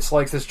 It's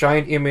like this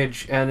giant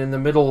image, and in the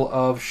middle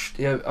of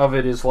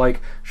it is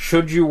like,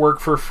 should you work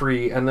for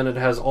free? And then it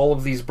has all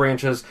of these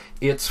branches.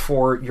 It's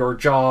for your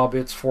job.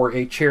 It's for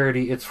a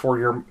charity. It's for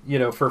your,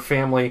 for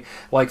family,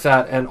 like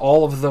that. And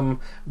all of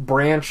them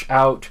branch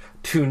out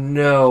to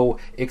no,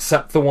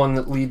 except the one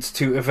that leads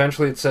to,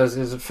 eventually it says,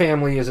 is it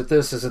family? Is it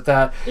this? Is it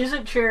that? Is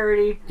it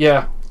charity?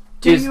 Yeah.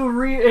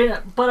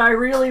 But I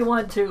really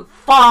want to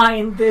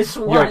find this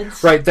one.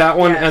 Right, that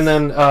one, Yes. and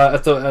then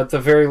at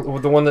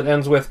the one that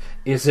ends with,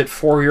 "Is it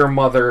for your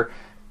mother?"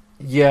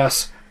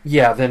 Yes.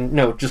 Yeah. Then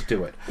no, just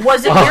do it.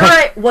 Was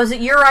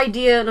it your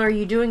idea, and are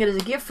you doing it as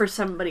a gift for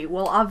somebody?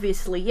 Well,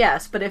 obviously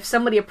yes. But if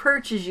somebody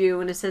approaches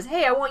you and it says,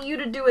 "Hey, I want you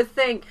to do a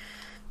thing,"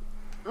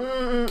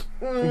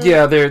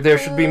 Yeah, there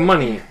should be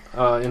money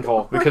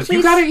involved because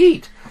you gotta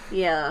eat.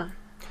 Yeah,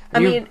 I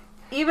mean,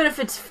 even if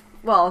it's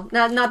not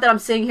that I'm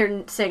sitting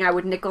here saying I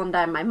would nickel and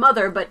dime my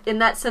mother, but in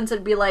that sense,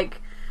 it'd be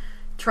like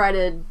try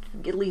to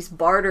at least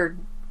barter.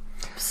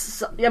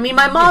 I mean,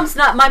 my mom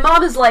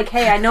is like,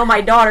 "Hey, I know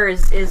my daughter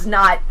is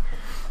not,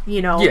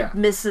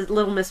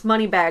 Little Miss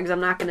Moneybags. I'm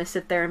not going to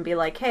sit there and be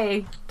like,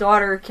 hey,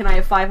 daughter, can I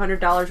have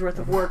 $500 worth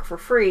of work for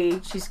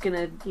free?" She's going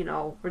to,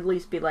 at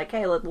least be like,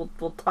 hey,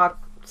 we'll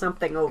talk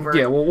something over.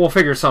 Yeah, we'll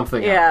figure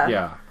something Yeah. out.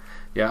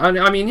 Yeah.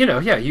 I mean,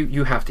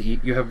 you have to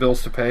eat, you have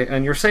bills to pay,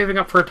 and you're saving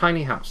up for a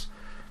tiny house.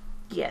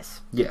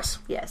 Yes,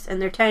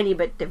 and they're tiny,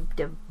 but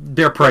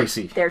they're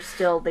pricey.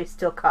 They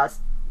still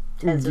cost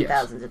tens of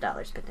thousands of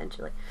dollars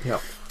potentially. Yeah.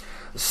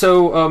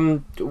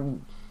 So,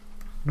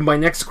 my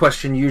next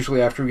question,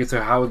 usually after we get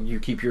to how you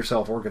keep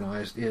yourself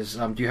organized, is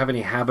do you have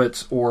any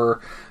habits or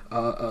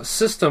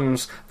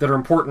systems that are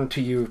important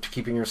to you to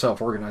keeping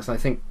yourself organized? And I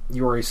think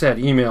you already said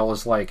email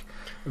is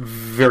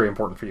very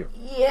important for you.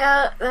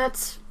 Yeah,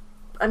 that's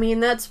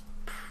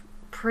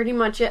pretty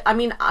much it. I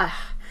mean,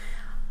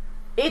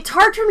 it's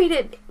hard for me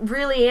to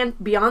really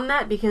beyond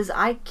that because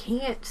I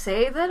can't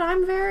say that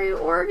I'm very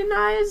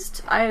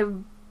organized.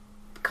 I'm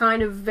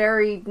kind of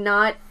very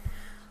not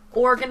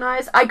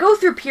organized. I go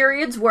through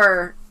periods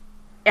where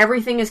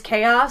everything is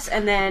chaos,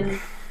 and then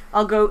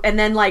all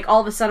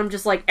of a sudden I'm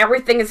just like,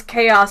 everything is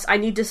chaos. I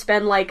need to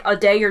spend a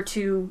day or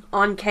two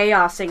on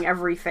chaosing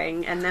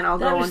everything, and then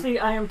That is the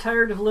I am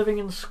tired of living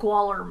in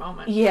squalor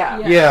moment.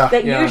 Yeah.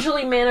 That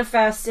usually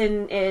manifests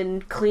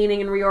in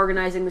cleaning and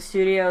reorganizing the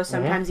studio,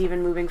 sometimes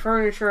even moving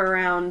furniture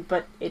around,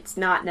 but it's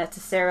not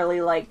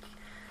necessarily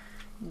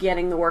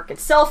getting the work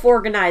itself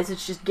organized.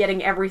 It's just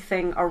getting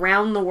everything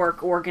around the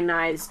work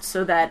organized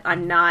so that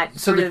I'm not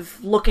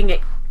looking at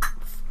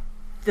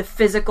the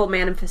physical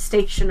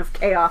manifestation of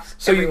chaos.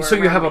 So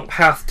you have a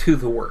path to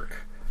the work.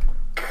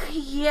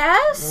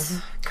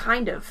 Yes,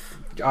 kind of.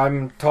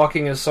 I'm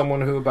talking as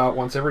someone who about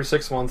once every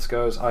 6 months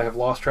goes, I have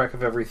lost track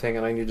of everything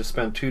and I need to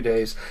spend 2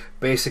 days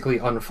basically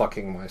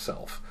unfucking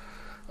myself.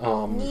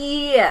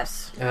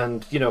 Yes.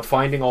 And,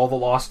 finding all the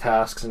lost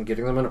tasks and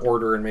getting them in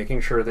order and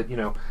making sure that,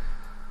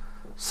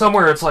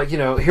 somewhere it's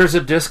here's a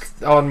disk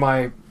on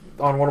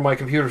one of my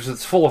computers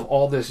that's full of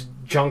all this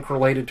junk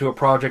related to a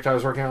project I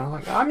was working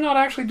on. I'm not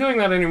actually doing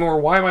that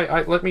anymore. Why am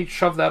I let me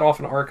shove that off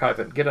and archive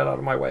it. Get it out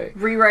of my way.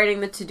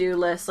 Rewriting the to-do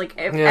list.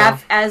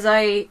 As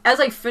I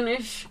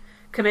finish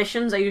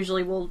commissions, I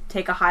usually will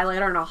take a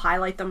highlighter and I'll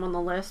highlight them on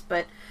the list,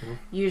 but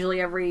usually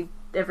after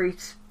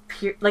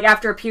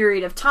a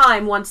period of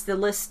time, once the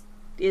list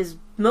is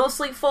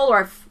mostly full or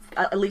I've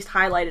at least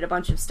highlighted a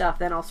bunch of stuff,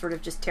 then I'll sort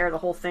of just tear the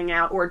whole thing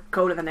out or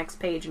go to the next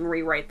page and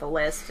rewrite the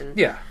list. And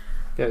Yeah.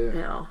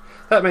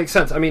 That makes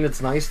sense. I mean, it's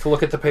nice to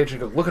look at the page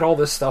and go, look at all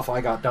this stuff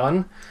I got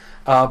done.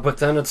 But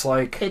then it's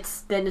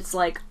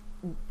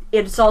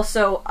it's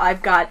also,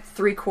 I've got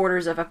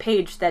 3/4 of a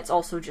page that's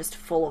also just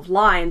full of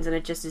lines, and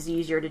it just is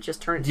easier to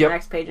just turn to the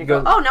next page and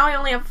go, oh, now I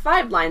only have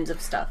 5 lines of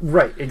stuff.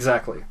 Right,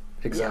 exactly.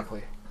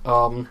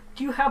 Do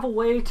you have a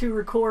way to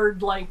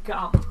record,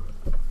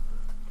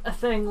 a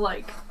thing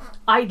like,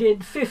 I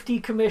did 50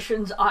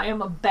 commissions, I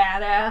am a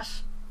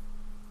badass?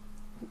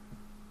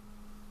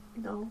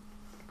 No.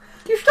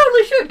 You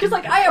totally should, because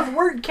I have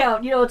word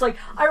count. It's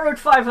I wrote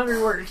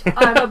 500 words.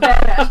 I'm a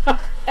badass,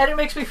 and it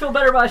makes me feel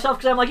better about myself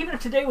because I'm even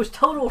if today was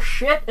total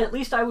shit, at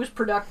least I was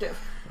productive.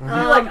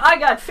 I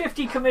got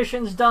 50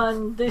 commissions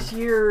done this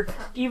year.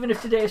 Even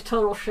if today is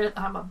total shit,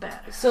 I'm a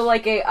badass. So I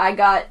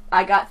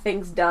got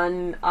things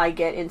done. I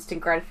get instant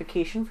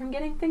gratification from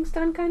getting things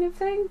done, kind of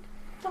thing.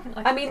 Something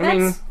like I mean,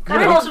 that's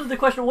kind of also the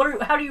question.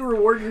 How do you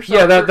reward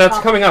yourself? Yeah, that's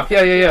coming up.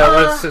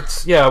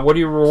 Yeah. What do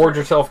you reward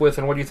yourself with,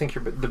 and what do you think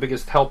the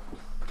biggest help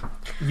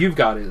you've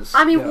got is?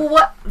 I mean,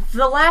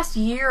 the last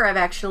year I've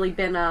actually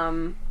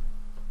been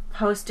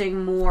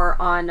posting more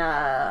on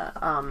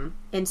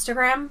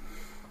Instagram,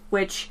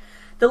 which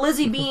the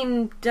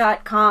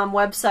LizzyBean.com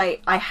website,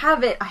 I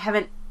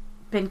haven't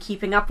been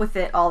keeping up with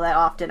it all that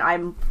often.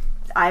 I've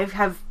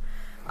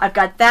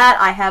got that.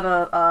 I have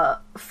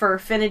a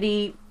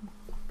Furfinity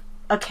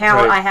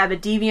account. Right. I have a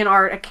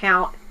DeviantArt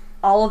account.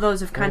 All of those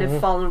have kind of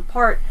fallen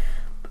apart.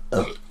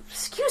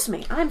 Excuse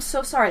me. I'm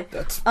so sorry.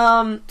 That's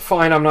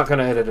fine. I'm not going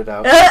to edit it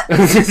out.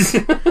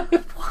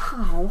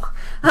 Wow.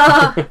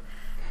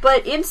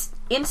 But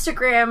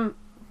Instagram,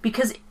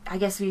 because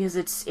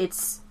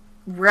it's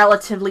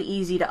relatively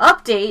easy to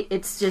update.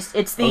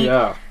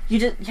 You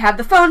just have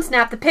the phone,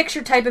 snap the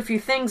picture, type a few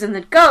things, and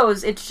it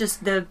goes. It's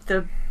just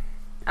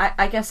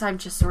I guess I'm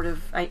just sort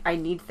of I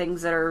need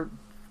things that are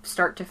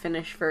start to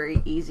finish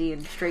very easy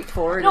and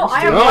straightforward. No, and I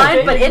have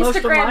streamlined, but most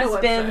of Instagram my has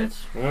been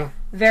websites.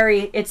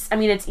 very. It's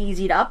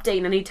easy to update.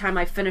 And anytime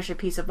I finish a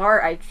piece of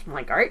art, I'm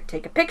like, all right,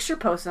 take a picture,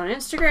 post it on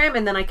Instagram,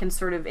 and then I can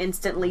sort of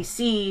instantly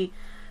see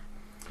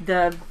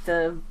the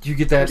You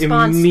get that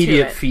response to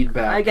immediate it.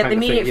 feedback. I get the kind of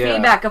immediate thing, yeah.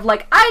 feedback of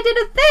like, I did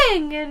a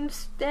thing, and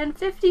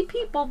 50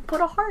 people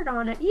put a heart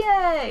on it.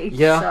 Yay!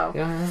 Yeah, So,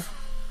 yeah.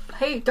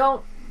 Hey,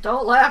 don't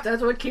laugh.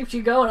 That's what keeps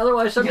you going.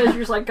 Otherwise, sometimes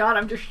you're just like, God,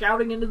 I'm just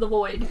shouting into the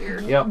void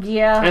here. Yep.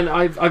 Yeah. And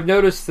I've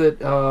noticed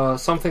that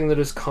something that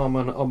is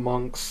common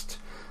amongst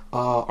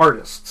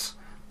artists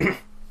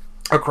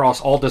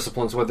across all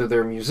disciplines, whether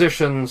they're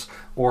musicians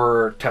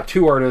or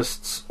tattoo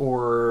artists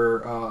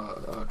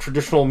or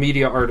traditional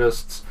media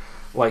artists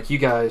like you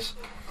guys,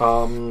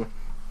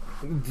 that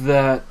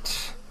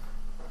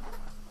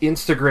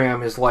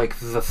Instagram is like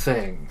the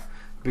thing.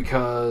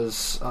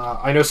 Because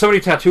I know so many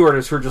tattoo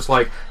artists who are just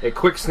like, a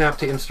quick snap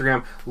to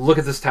Instagram, look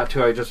at this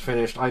tattoo I just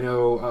finished. I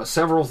know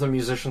several of the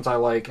musicians I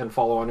like and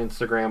follow on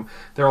Instagram.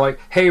 They're like,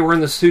 hey, we're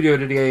in the studio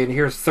today, and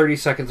here's 30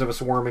 seconds of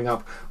us warming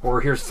up, or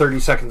here's 30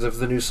 seconds of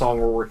the new song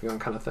we're working on,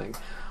 kind of thing.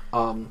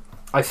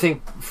 I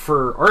think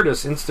for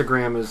artists,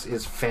 Instagram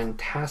is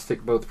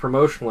fantastic, both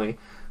promotionally,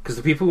 because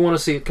the people who want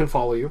to see it can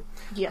follow you.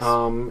 Yes.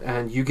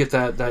 And you get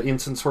that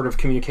instant sort of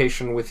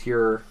communication with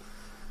your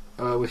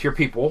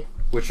people,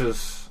 which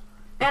is...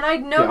 And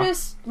I'd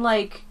noticed,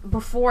 like,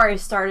 before I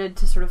started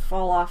to sort of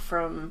fall off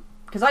from...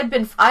 Because I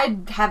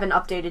haven't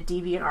updated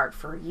DeviantArt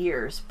for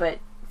years, but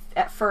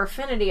for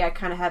Affinity, I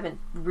kind of haven't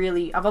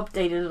really... I've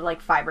updated it like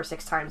 5 or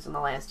 6 times in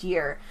the last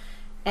year.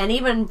 And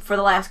even for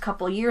the last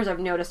couple of years, I've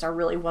noticed I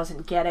really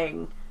wasn't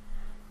getting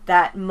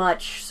that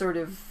much sort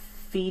of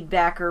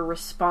feedback or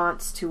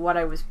response to what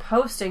I was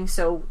posting,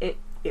 so it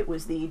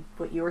was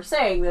what you were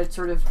saying, that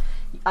sort of...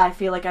 I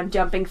feel like I'm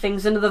jumping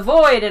things into the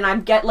void, and I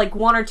get like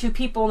 1 or 2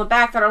 people in the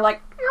back that are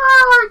like,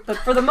 but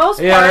for the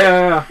most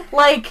part,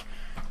 like,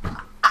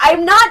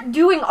 I'm not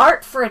doing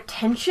art for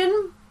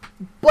attention,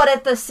 but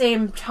at the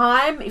same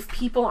time, if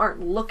people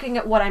aren't looking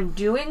at what I'm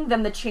doing,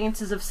 then the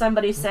chances of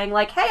somebody saying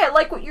like, hey, I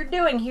like what you're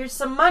doing, here's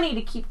some money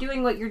to keep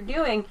doing what you're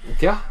doing,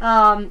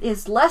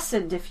 is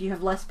lessened if you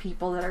have less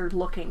people that are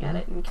looking at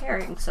it and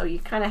caring. So you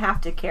kind of have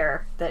to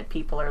care that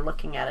people are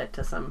looking at it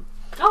to some...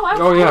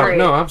 Oh yeah,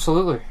 no,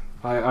 absolutely.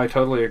 I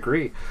totally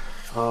agree.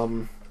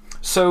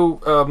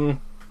 So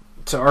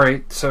all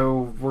right,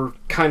 so we're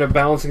kind of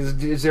balancing.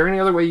 Is there any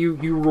other way you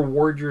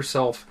reward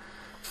yourself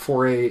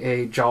for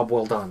a job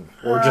well done?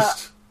 Or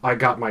just, I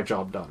got my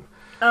job done?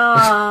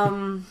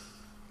 The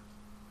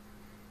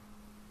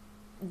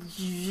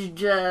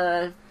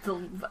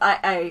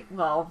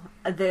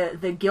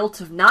guilt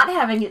of not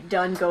having it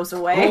done goes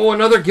away. Oh,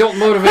 another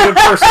guilt-motivated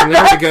person.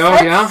 There we go,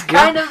 yeah.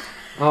 Kind of...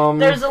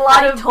 There's a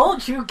lot of... I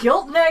told you,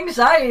 guilt and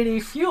anxiety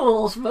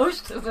fuels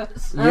most of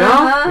us.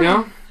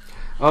 Yeah.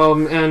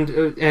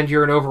 And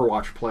you're an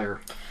Overwatch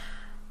player.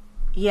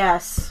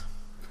 Yes.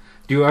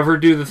 Do you ever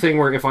do the thing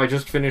where if I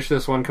just finish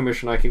this one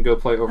commission, I can go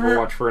play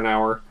Overwatch for an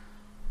hour?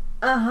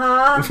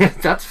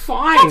 That's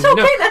fine. That's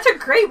okay. No. That's a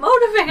great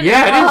motivator.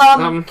 Yeah,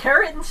 it is.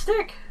 Carrot and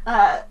stick.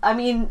 I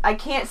mean, I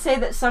can't say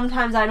that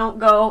sometimes I don't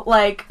go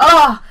like,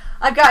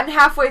 I've gotten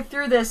halfway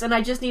through this and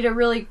I just need a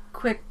really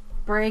quick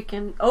break.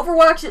 And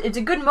Overwatch, it's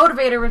a good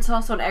motivator, but it's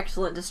also an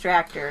excellent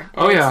distractor.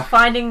 And it's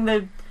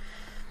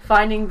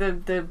finding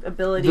the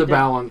ability the to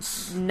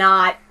balance,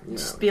 not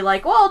just be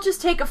like, well, I'll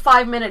just take a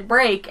 5-minute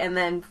break, and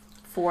then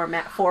four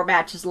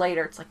matches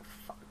later, it's like,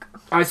 fuck.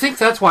 I think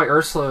that's why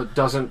Ursula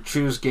doesn't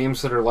choose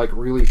games that are like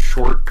really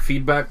short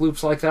feedback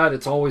loops like that.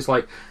 It's always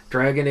like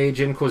Dragon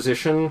Age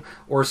Inquisition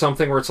or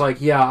something where it's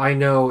like, yeah, I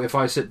know if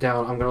I sit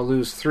down, I'm going to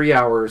lose 3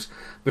 hours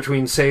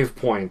between save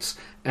points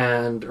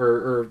and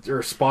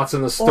or spots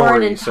in the story. Or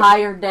an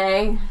entire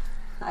day.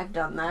 I've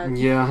done that.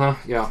 Yeah.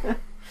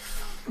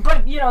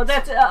 But,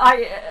 that's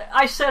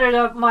I set it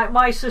up.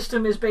 My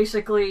system is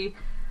basically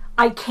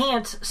I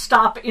can't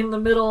stop in the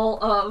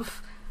middle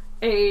of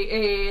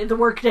the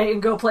workday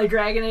and go play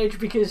Dragon Age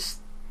because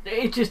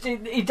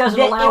it doesn't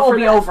allow for that. It will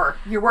be over.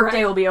 Your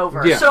workday will be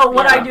over. Yeah. So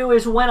what I do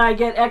is when I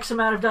get X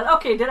amount of done,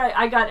 okay,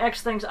 I got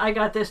X things, I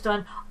got this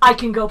done, I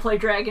can go play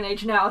Dragon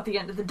Age now at the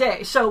end of the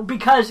day. So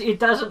because it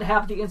doesn't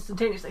have the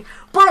instantaneous thing.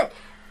 But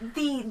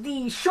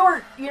the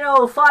short,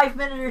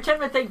 5-minute or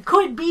 10-minute thing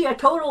could be a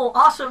total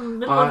awesome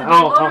middle of the day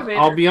motivator.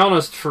 I'll be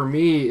honest, for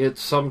me,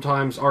 it's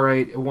sometimes,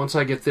 alright, once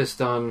I get this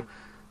done,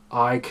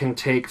 I can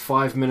take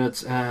 5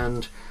 minutes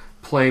and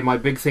play. My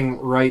big thing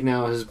right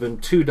now has been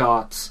 2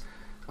 Dots.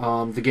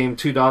 The game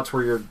 2 Dots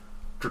where you're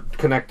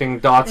connecting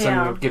dots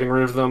and getting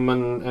rid of them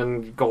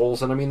and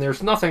goals. And I mean,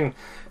 there's nothing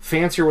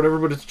fancy or whatever,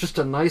 but it's just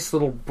a nice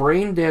little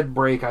brain-dead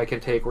break I can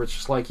take where it's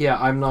just like,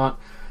 I'm not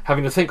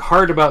having to think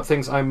hard about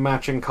things, I'm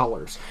matching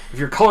colors. If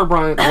you're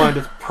colorblind,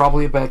 it's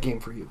probably a bad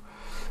game for you.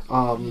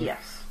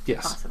 Yes.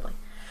 Possibly.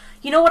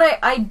 You know what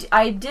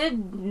I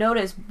did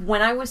notice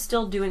when I was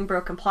still doing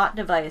Broken Plot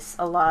Device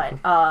a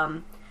lot,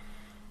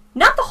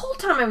 not the whole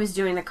time I was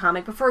doing the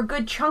comic, but for a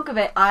good chunk of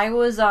it, I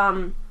was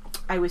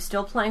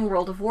still playing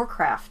World of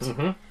Warcraft.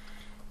 Mm-hmm.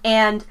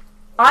 And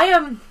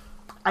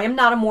I am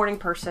not a morning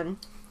person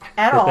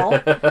at all.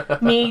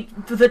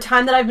 The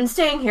time that I've been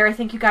staying here, I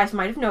think you guys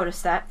might have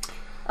noticed that.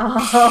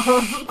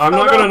 I'm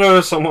not going to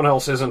notice someone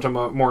else isn't a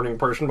morning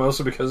person,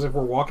 mostly because if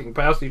we're walking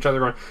past each other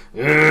going,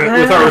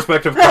 with our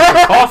respective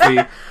cups of coffee,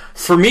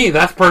 for me,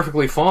 that's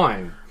perfectly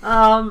fine.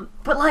 But,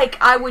 like,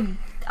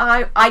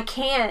 I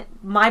can't,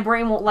 my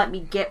brain won't let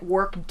me get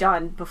work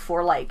done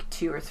before, like,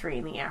 2 or 3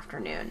 in the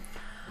afternoon.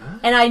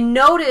 And I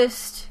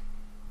noticed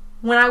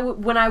when I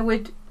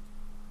would,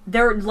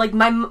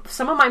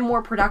 some of my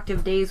more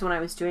productive days when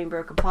I was doing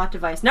Broken Plot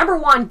Device, number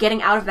one,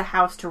 getting out of the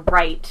house to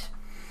write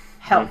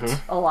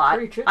helped a lot.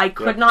 I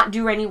could not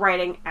do any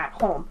writing at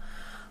home.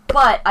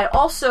 But I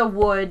also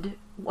would,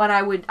 when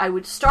I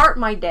would start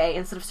my day,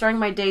 instead of starting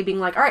my day being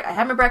like, alright, I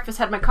had my breakfast,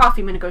 had my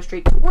coffee, I'm going to go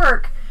straight to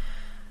work,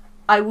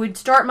 I would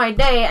start my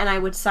day and I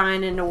would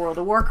sign into World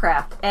of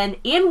Warcraft. And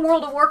in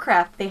World of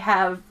Warcraft, they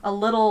have a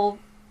little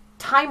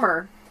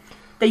timer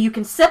that you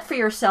can set for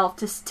yourself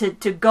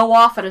to go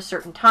off at a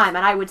certain time.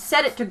 And I would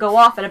set it to go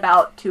off at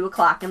about 2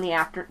 o'clock in the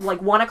afternoon,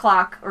 like 1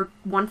 o'clock or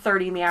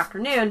 1:30 in the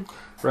afternoon.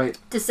 Right.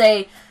 To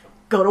say,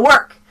 go to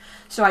work.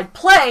 So I'd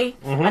play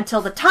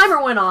until the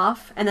timer went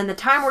off, and then the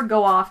timer would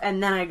go off,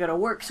 and then I'd go to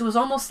work. So it was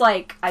almost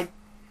like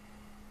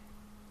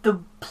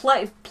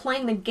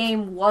playing the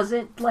game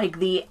wasn't like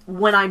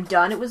when I'm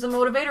done it was a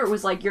motivator. It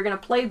was like, you're going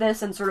to play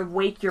this and sort of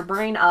wake your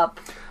brain up.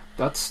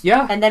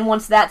 And then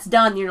once that's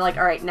done, you're like,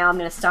 alright, now I'm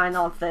going to sign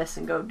off this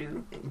and go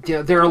do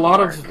Yeah, there are a lot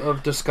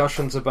of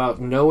discussions about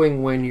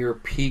knowing when your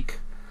peak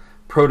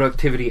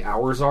productivity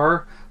hours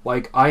are.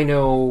 Like, I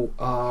know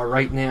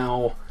right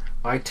now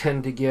I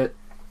tend to get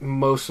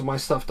most of my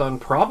stuff done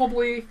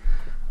probably,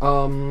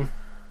 I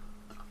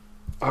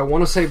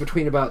want to say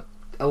between about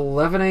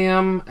 11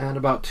 a.m. and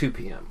about 2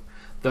 p.m.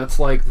 That's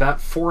like that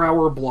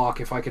 4-hour block,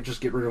 if I could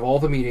just get rid of all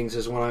the meetings,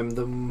 is when I'm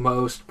the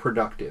most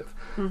productive,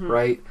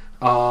 right?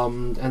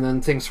 And then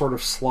things sort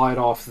of slide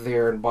off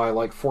there, and by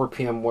like 4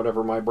 p.m.,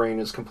 whatever, my brain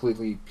is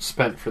completely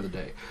spent for the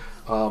day,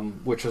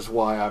 which is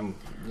why I'm,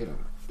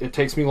 it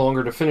takes me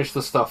longer to finish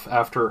the stuff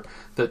after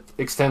that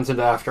extends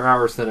into after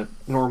hours than it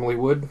normally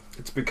would.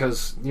 It's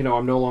because,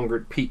 I'm no longer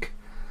at peak,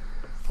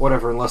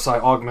 whatever, unless I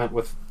augment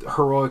with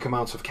heroic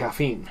amounts of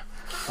caffeine.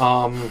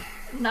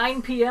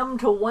 9 p.m.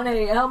 to 1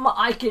 a.m.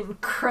 I can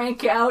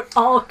crank out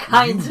all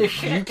kinds of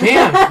shit.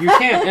 You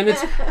can,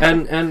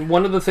 and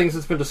one of the things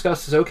that's been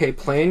discussed is, okay,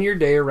 plan your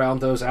day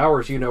around those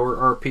hours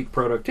are peak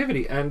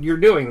productivity, and you're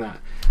doing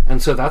that,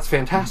 and so that's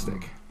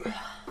fantastic.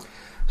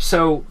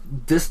 So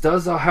this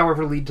does,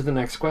 however, lead to the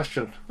next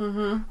question.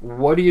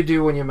 What do you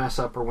do when you mess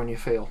up or when you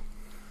fail?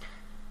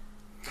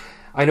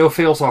 I know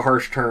fail's a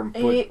harsh term,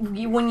 but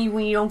when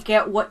you don't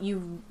get what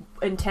you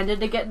intended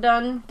to get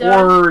done,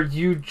 or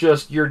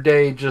your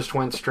day just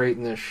went straight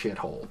in this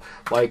shithole.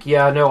 Like,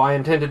 I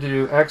intended to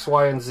do X,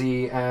 Y, and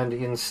Z, and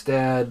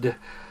instead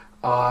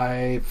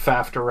I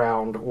faffed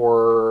around,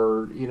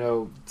 or things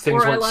went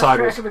sideways. Or I lost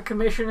track of a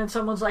commission, and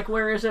someone's like,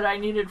 "Where is it? I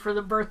need it for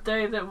the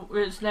birthday that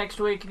is next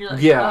week." And you're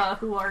like,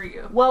 "Who are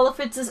you?" Well, if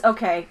it's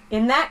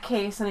in that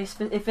case, and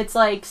if it's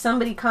like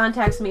somebody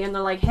contacts me and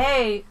they're like,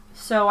 "Hey,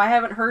 so I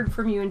haven't heard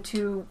from you in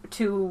two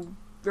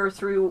or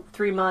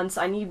 3 months.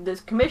 I need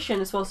this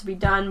commission. It's supposed to be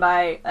done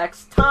by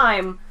X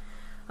time."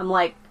 I'm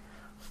like,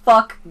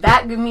 fuck,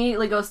 that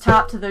immediately goes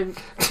top to the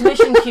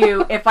commission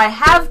queue. If I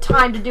have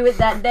time to do it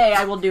that day,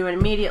 I will do it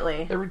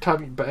immediately. Every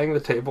time you bang the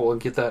table and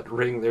get that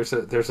ring, there's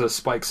a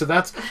spike. So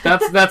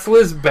that's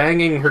Liz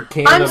banging her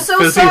can I'm of so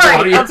fizzy sorry.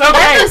 body. It's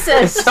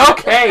okay. It's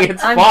okay.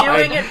 It's I'm fine.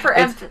 doing it for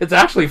emphasis. It's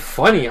actually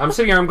funny. I'm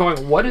sitting here. I'm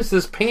going, what is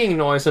this pinging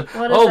noise? And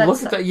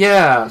look at that.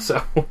 Yeah.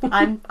 So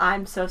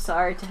I'm so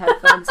sorry to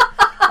headphones.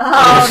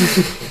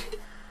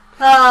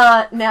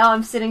 Now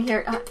I'm sitting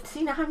here.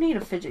 See, now I need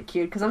a fidget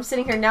cube because I'm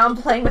sitting here now. I'm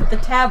playing with the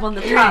tab on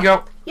the top. Here you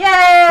go.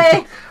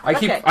 Yay!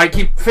 I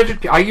keep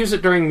fidget. I use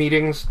it during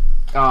meetings.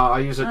 I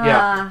use it.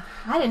 I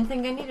didn't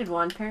think I needed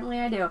one. Apparently,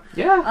 I do.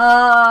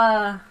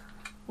 Yeah.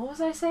 What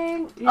was I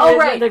saying?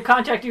 Right. They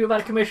contact you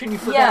about a commission. You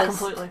forgot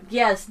completely.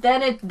 Yes.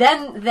 Then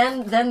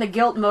the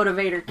guilt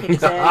motivator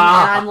kicks in, and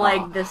I'm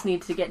like, this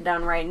needs to get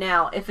done right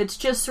now. If it's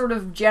just sort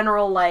of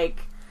general,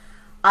 like,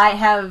 I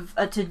have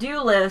a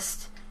to-do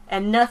list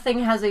and nothing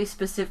has a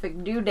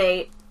specific due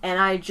date, and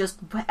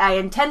I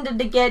intended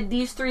to get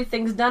these 3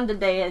 things done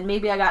today, and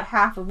maybe I got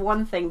half of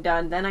one thing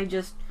done, then I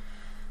just,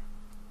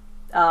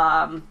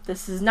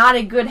 this is not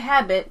a good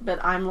habit, but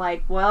I'm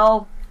like,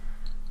 well,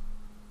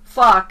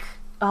 fuck,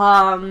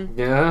 I'm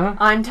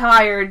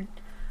tired,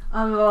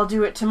 I'll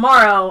do it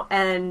tomorrow,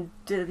 and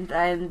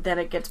then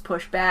it gets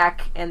pushed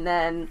back, and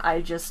then I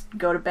just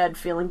go to bed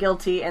feeling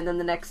guilty, and then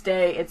the next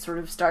day it sort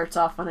of starts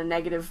off on a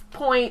negative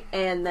point,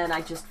 and then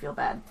I just feel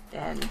bad,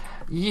 and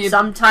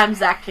sometimes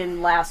that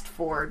can last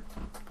for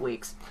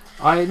weeks.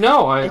 I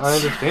know, I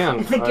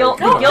understand. The guilt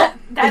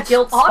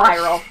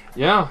spiral.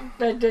 Yeah.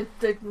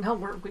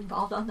 No, we've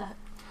all done that.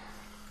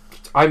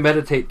 I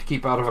meditate to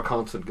keep out of a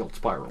constant guilt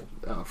spiral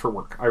for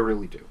work. I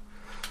really do.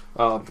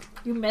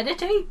 You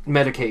meditate?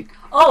 Medicate.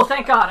 Oh,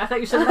 thank God! I thought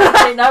you said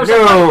meditate. And I was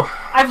No. like,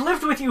 I've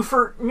lived with you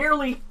for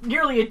nearly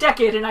a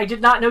decade, and I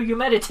did not know you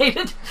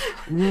meditated.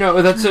 No,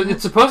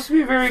 it's supposed to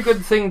be a very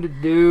good thing to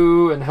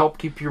do and help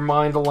keep your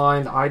mind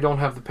aligned. I don't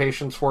have the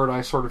patience for it.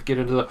 I sort of get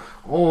into the,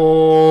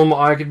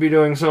 I could be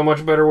doing so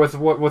much better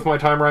with my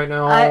time right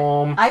now.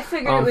 I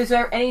figured it was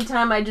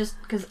anytime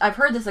because I've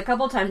heard this a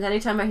couple times,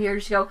 anytime I hear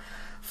just go,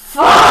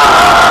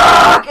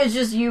 fuck! It's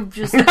just you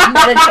just meditating.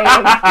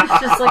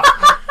 It's just like,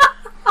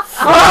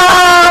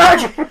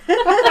 fuck!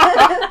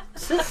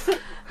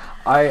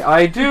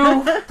 I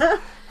do.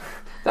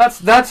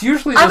 That's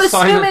usually the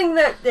sign. I'm assuming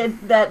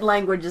that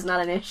language is not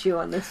an issue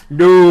on this.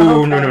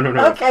 No.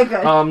 Okay,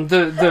 good.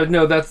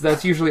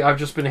 That's usually I've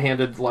just been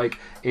handed like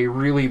a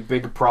really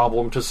big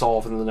problem to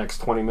solve in the next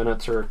 20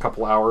 minutes or a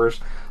couple hours.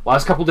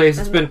 Last couple days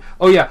it's been,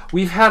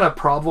 we've had a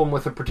problem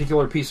with a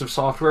particular piece of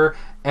software,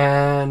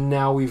 and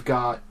now we've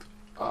got,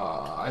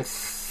 I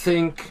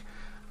think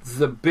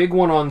the big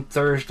one on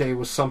Thursday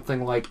was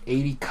something like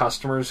 80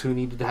 customers who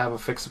needed to have a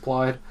fix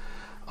applied.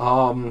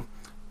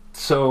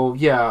 So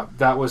yeah,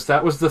 that was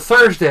the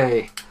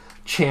Thursday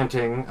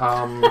chanting.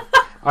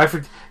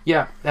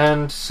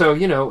 And so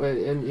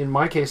in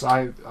my case,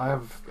 I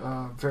have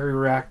a very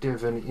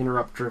reactive and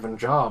interrupt-driven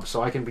job,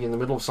 so I can be in the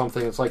middle of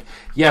something. It's like,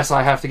 yes,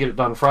 I have to get it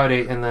done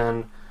Friday, and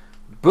then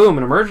boom,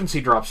 an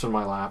emergency drops in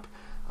my lap,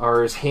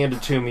 or is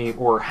handed to me,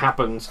 or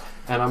happens,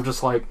 and I'm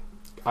just like,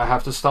 I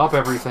have to stop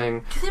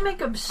everything. Do they make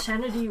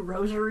obscenity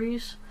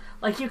rosaries?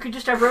 Like, you could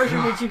just have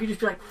rosaries, you could just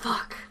be like,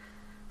 fuck.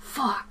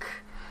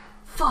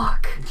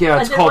 Yeah,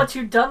 and then once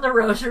you've done the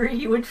rosary,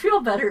 you would feel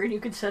better and you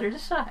could set it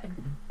aside.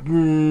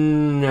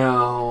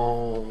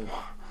 No.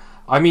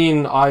 I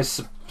mean, I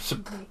suppose,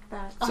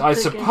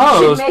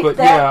 but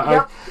yeah.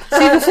 Yep.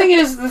 See, the thing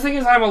is,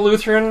 I'm a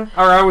Lutheran,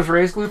 or I was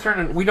raised Lutheran,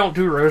 and we don't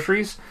do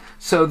rosaries.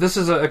 So this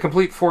is a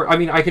complete I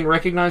mean, I can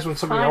recognize when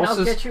somebody else I'll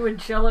is. get you a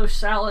Jell-O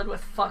salad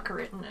with "fuck"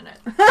 written in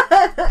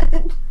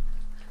it.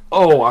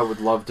 Oh, I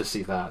would love to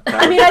see that.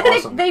 I mean, I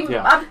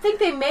think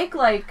they make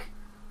like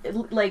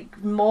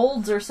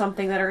molds or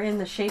something that are in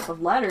the shape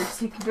of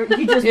letters. You just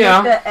make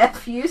the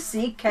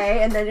FUCK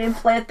and then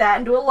implant that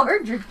into a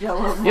larger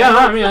Jell-O mold. Yeah,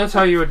 I mean that's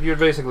how you'd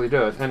basically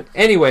do it. And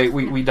anyway,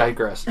 we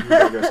digress.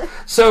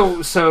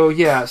 So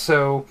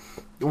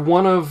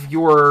one of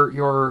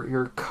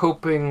your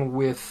coping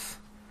with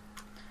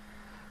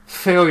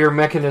failure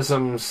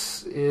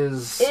mechanisms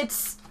is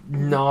it's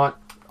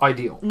not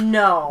ideal.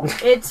 No,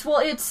 it's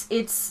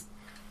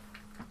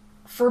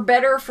for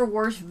better or for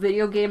worse,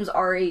 video games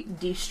are a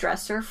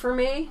de-stressor for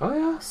me. Oh,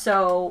 yeah.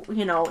 So,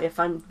 if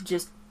I'm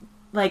just,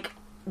 like,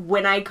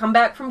 when I come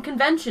back from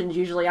conventions,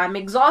 usually I'm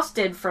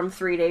exhausted from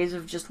 3 days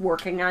of just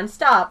working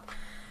nonstop.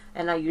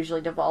 And I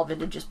usually devolve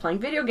into just playing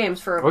video games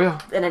for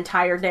an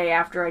entire day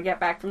after I get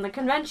back from the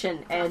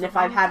convention. And if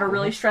I've had a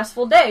really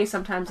stressful day,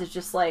 sometimes it's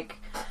just like...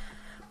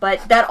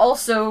 But that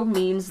also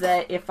means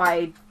that if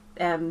I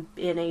am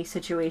in a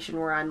situation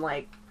where I'm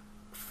like,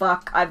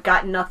 fuck, I've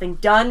gotten nothing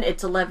done.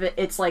 It's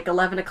like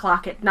 11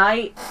 o'clock at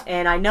night,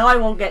 and I know I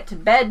won't get to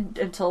bed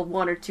until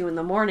 1 or 2 in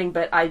the morning,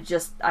 but I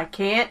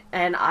can't,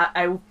 and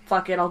I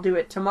fuck it, I'll do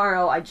it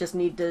tomorrow. I just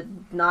need to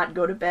not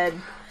go to bed.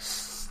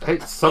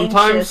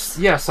 Sometimes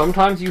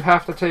you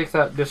have to take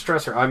that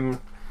distressor.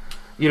 I'm,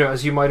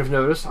 as you might have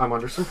noticed, I'm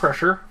under some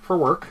pressure for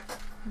work.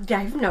 Yeah,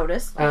 I've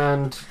noticed.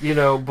 And,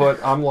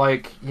 but I'm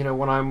like,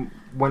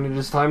 when it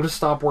is time to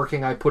stop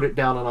working, I put it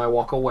down and I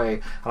walk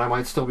away, and I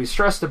might still be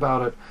stressed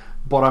about it,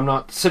 but I'm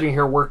not sitting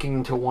here working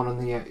until 1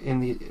 in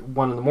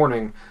the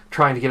morning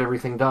trying to get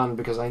everything done,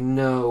 because I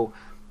know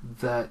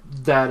that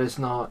is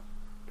not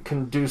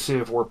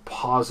conducive or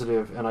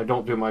positive, and I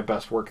don't do my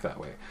best work that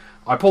way.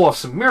 I pull off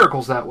some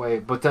miracles that way,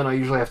 but then I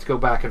usually have to go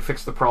back and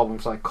fix the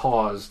problems I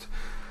caused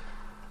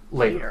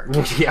later.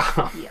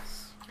 Yeah.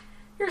 Yes.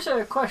 Here's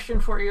a question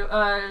for you.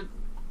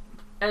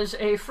 As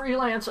a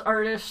freelance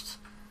artist,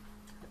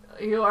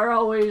 you are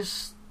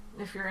always,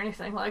 if you're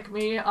anything like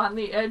me, on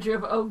the edge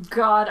of, oh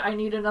God, I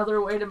need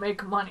another way to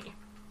make money.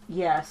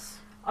 Yes.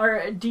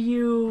 How do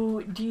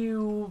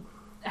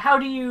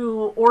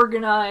you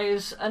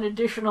organize an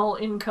additional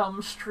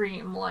income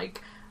stream?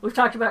 Like, we've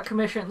talked about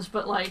commissions,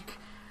 but like,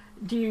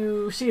 do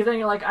you see a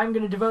thing like, I'm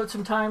going to devote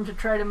some time to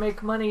try to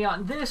make money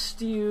on this?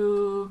 Do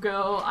you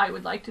go, I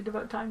would like to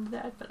devote time to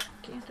that, but I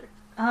can't?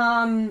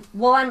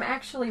 Well, I'm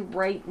actually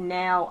right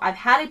now, I've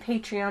had a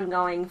Patreon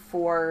going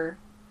for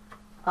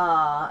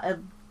at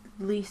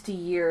least a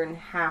year and a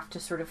half to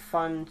sort of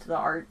fund the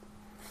art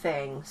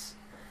things.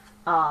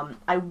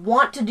 I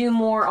want to do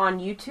more on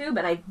YouTube,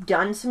 and I've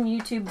done some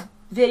YouTube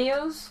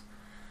videos,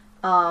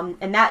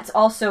 and that's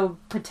also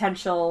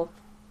potential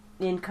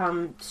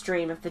income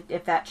stream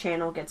if that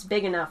channel gets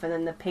big enough. And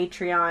then the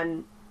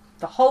Patreon,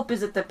 the hope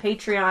is that the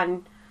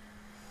Patreon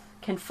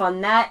can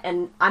fund that,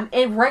 and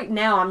right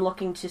now I'm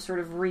looking to sort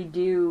of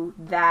redo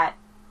that,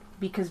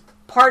 because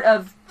part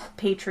of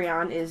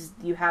Patreon is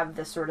you have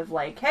this sort of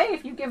like, hey,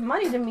 if you give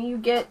money to me, you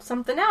get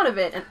something out of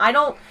it, and I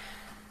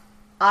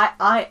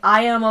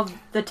I am of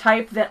the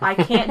type that I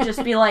can't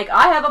just be like,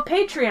 I have a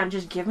Patreon,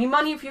 just give me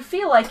money if you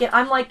feel like it.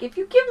 I'm like, if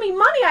you give me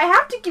money, I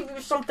have to give you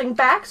something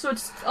back, so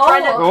it's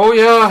trying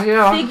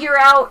to figure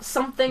out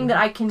something that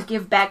I can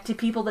give back to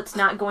people that's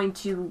not going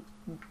to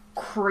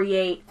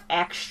create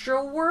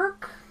extra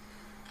work.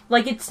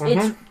 Like, it's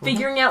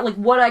figuring out, like,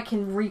 what I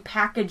can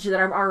repackage that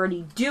I'm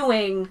already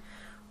doing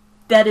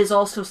that is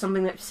also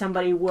something that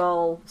somebody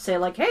will say,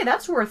 like, hey,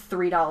 that's worth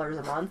 $3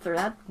 a month, or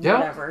that,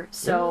 whatever.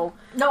 So...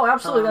 No,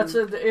 absolutely. That's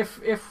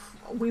if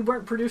we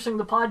weren't producing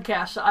the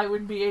podcast, I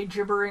would be a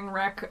gibbering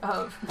wreck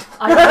of,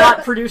 I'm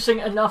not producing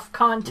enough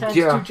content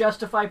to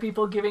justify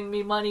people giving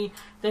me money.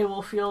 They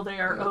will feel they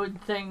are owed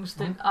things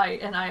that I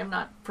am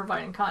not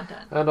providing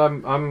content. And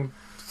I'm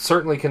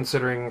certainly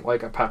considering,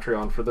 like, a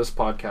Patreon for this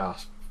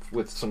podcast,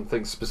 with some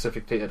things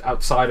specific to it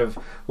outside of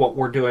what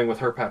we're doing with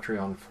her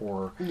Patreon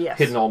for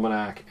Hidden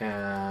Almanac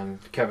and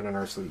Kevin and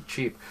Ursula Eat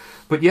Cheap.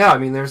 But yeah, I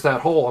mean, there's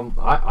that whole...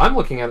 I'm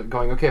looking at it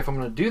going, okay, if I'm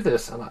going to do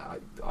this, and I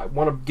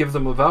want to give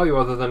them a value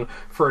other than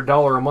for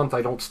 $1 a month,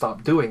 I don't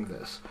stop doing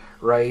this,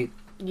 right?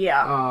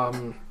 Yeah.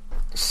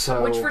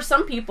 So... Which for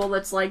some people,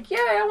 that's like, yeah,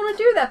 I want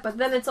to do that, but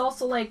then it's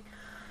also like,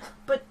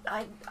 but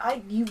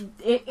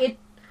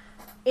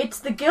it's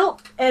the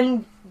guilt,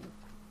 and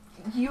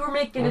you were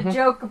making a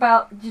joke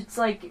about it's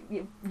like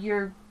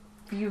you've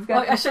got.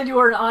 Well, I said you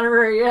were an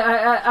honorary.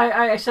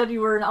 I said you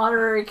were an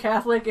honorary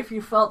Catholic if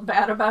you felt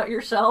bad about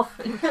yourself.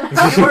 And you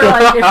were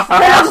like, if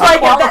that's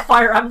like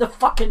qualifier, I'm the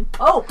fucking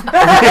Pope.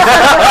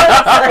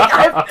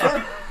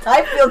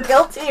 I feel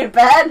guilty and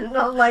bad, and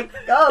I'm like,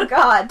 oh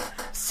God,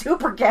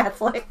 super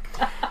Catholic.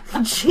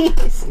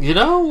 Jeez. You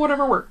know,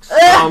 whatever works.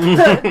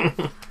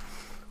 I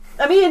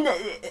mean,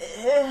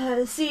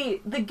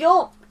 see, the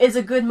guilt is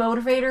a good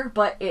motivator,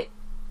 but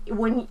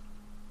when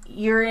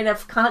you're in a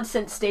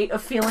constant state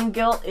of feeling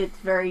guilt, it's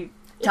very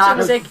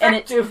toxic, and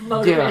it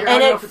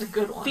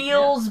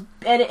feels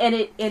and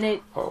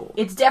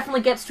it definitely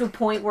gets to a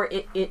point where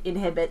it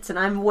inhibits, and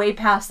I'm way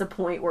past the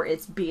point where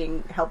it's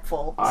being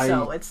helpful.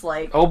 So it's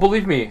like, oh,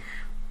 believe me,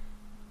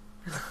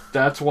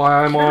 that's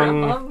why I'm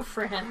on. Among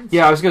friends.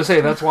 Yeah, I was gonna say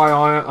that's why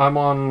I'm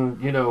on.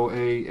 You know,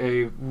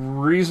 a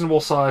reasonable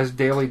sized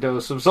daily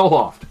dose of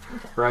Zoloft,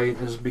 right?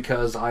 Is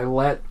because I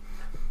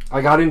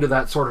got into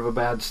that sort of a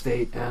bad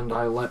state, and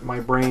I let my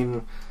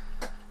brain,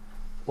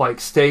 like,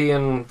 stay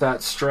in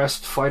that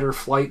stressed fight or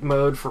flight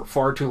mode for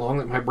far too long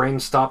that my brain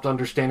stopped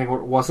understanding what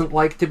it wasn't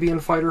like to be in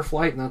fight or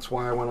flight, and that's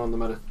why I went on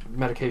the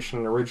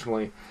medication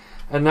originally.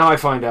 And now I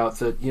find out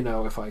that, you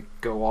know, if I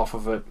go off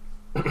of it,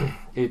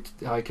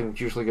 I can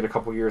usually get a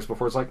couple years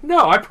before it's like,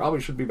 no, I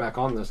probably should be back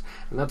on this.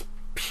 And that's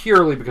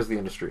purely because of the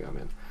industry I'm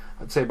in.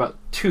 I'd say about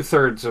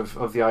 2/3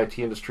 of the IT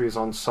industry is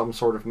on some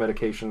sort of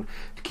medication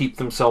to keep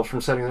themselves from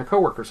setting their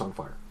coworkers on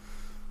fire.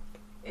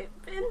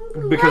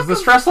 Because the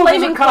stress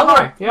levels are kind of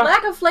high. Yeah.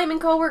 Lack of flaming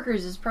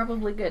coworkers is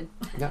probably good.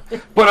 Yeah,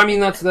 but I mean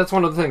that's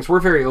one of the things. We're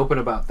very open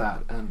about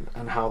that, and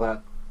how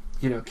that,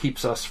 you know,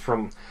 keeps us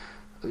from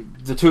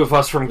the two of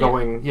us from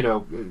going, you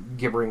know,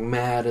 gibbering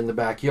mad in the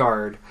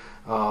backyard,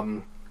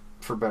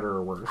 for better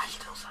or worse. I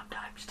still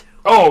sometimes do.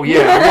 Oh,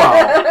 yeah,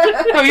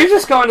 well. No, you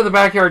just go into the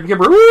backyard and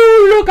gibber,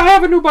 ooh, look, I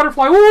have a new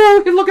butterfly.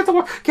 Ooh, look at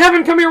the...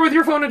 Kevin, come here with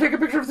your phone and take a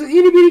picture of this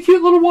itty-bitty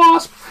cute little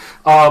wasp.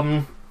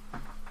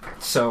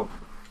 So...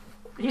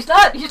 He's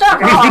not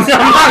wrong.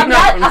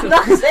 I'm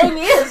not saying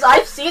he is.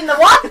 I've seen the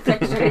wasp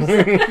pictures.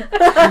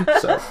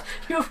 So.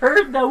 You've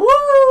heard the woo!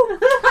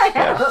 I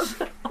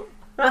have.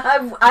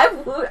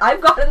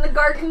 I've gone in the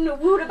garden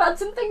and wooed about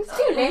some things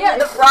too. Yeah,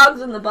 the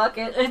frogs in the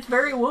bucket. It's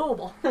very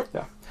wooable.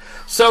 Yeah.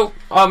 So,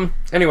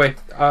 anyway,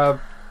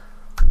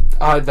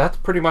 that's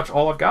pretty much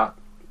all I've got.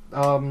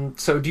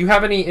 So do you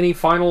have any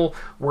final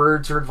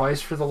words or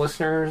advice for the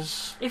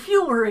listeners? If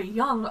you were a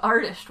young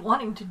artist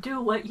wanting to do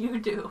what you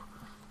do.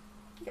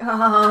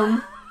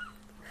 I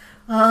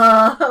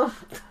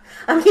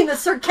mean, the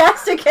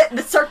sarcastic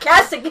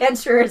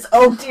answer is,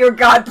 oh dear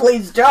God,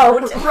 please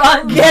don't.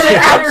 Run. Get an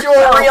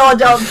actual real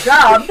adult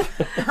job.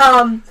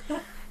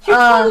 You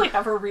totally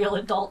have a real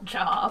adult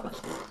job.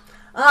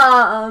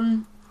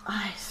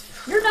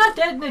 You're not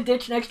dead in a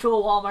ditch next to a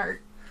Walmart.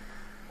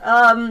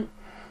 I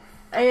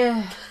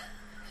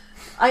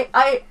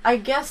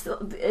guess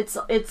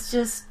it's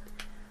just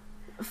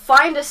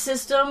find a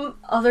system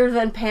other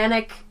than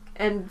panic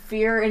and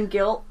fear and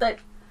guilt that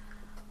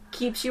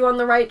keeps you on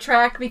the right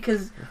track,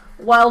 because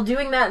while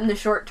doing that in the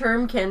short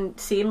term can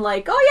seem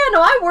like, oh yeah,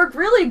 no, I worked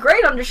really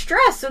great under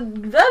stress,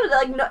 and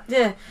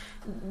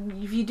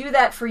if you do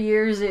that for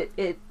years,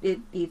 it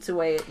eats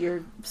away at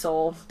your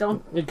soul.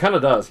 Don't. It kind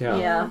of does, yeah.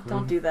 Yeah,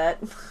 don't do that.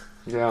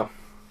 Yeah.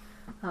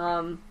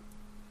 All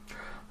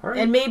right.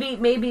 And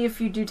maybe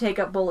if you do take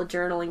up bullet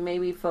journaling,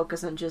 maybe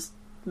focus on just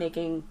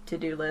making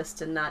to-do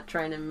lists and not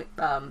trying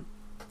to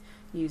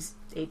use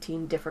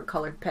 18 different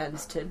colored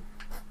pens to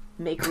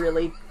make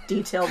really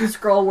detailed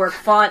scroll work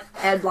font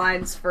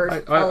headlines for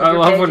all of your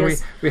love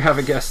pages. When we have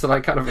a guest that I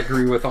kind of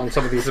agree with on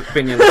some of these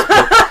opinions.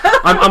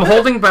 I'm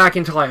holding back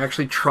until I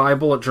actually try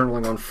bullet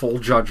journaling on full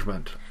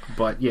judgment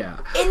But yeah.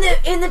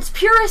 In its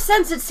purest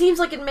sense, it seems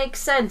like it makes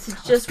sense.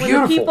 It's just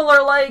when the people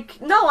are like,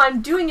 no,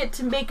 I'm doing it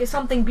to make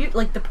something beautiful.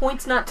 Like, the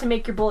point's not to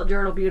make your bullet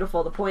journal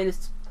beautiful. The point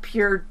is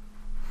pure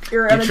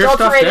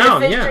unadulterated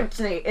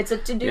efficiency. Yeah. It's a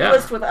to-do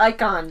list with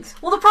icons.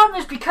 Well, the problem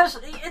is because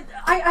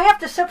I have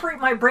to separate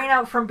my brain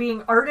out from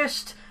being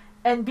artist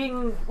and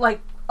being,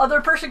 like, other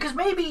person. Because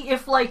maybe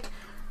if, like,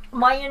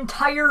 my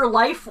entire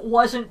life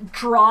wasn't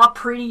draw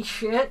pretty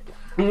shit,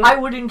 I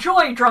would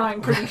enjoy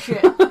drawing pretty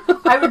shit.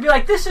 I would be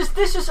like, this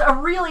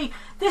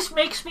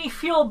makes me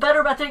feel better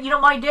about that.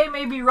 My day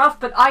may be rough,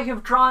 but I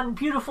have drawn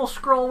beautiful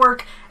scroll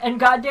work, and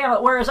goddamn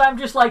it. Whereas I'm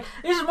just like,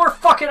 this is more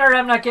fucking art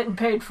I'm not getting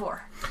paid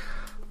for.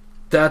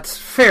 That's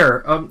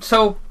fair.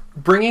 So,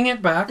 bringing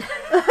it back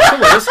to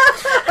Liz,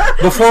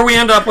 before we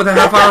end up with a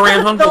half-hour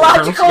rant on the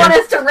logical one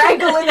is to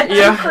wrangle in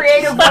a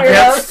creative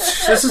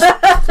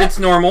weirdos. It's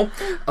normal.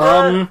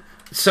 Actually,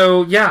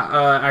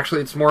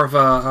 it's more of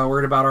a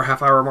word about our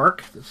half-hour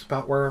mark. It's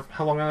about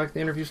how long I like the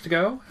interviews to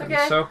go. Okay.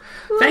 And so,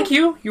 thank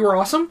you. You were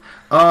awesome.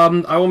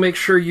 I will make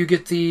sure you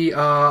get the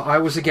I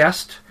was a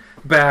guest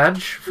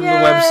badge from the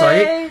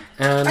website.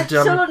 And I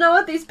still don't know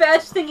what these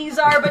badge thingies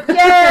are, but yay!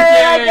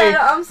 I get it.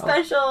 I'm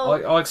special.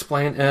 I'll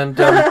explain, and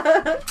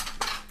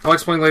I'll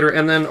explain later.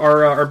 And then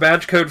our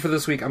badge code for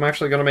this week, I'm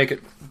actually going to make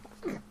it.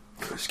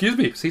 Excuse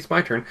me. See, it's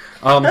my turn.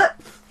 I'm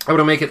going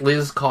to make it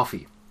Liz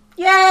Coffee.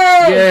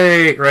 Yay!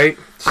 Yay! Right?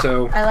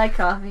 So I like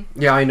coffee.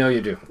 Yeah, I know you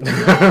do.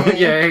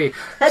 Yay!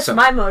 That's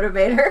my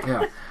motivator.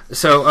 Yeah.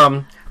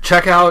 So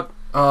check out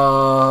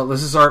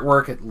Liz's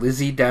artwork at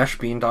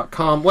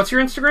lizzie-bean.com. What's your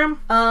Instagram?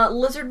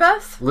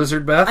 LizardBeth.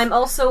 LizardBeth. I'm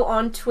also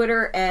on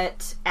Twitter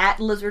at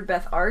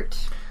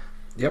LizardBethArt.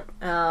 Yep.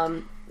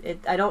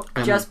 I don't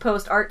just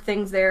post art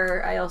things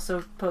there. I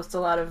also post a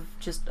lot of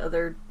just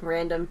other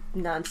random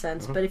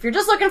nonsense. But if you're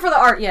just looking for the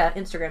art,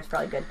 Instagram's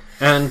probably good.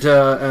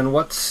 And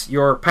what's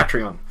your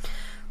Patreon?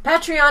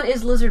 Patreon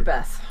is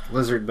LizardBeth.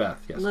 LizardBeth,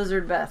 yes.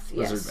 LizardBeth,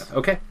 yes. LizardBeth,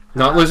 okay.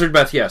 Not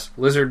LizardBeth, yes.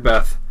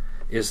 LizardBeth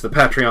is the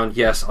Patreon.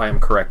 Yes, I am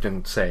correct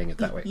in saying it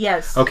that way.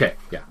 Yes. Okay,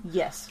 yeah.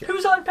 Yes. Yeah.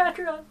 Who's on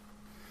Patreon?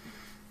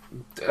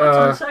 What's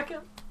on second?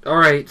 All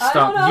right,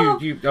 stop. I don't know.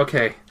 You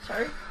okay.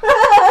 Sorry.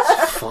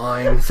 It's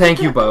fine.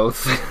 Thank you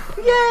both.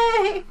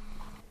 Yay!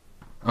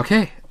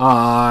 Okay,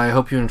 I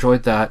hope you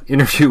enjoyed that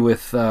interview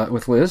with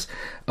Liz.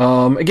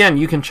 Again,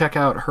 you can check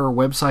out her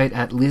website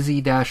at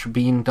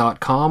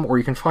lizzie-bean.com, or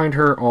you can find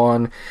her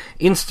on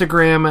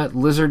Instagram at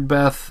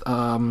LizardBeth,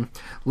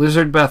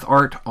 LizardBeth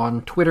Art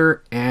on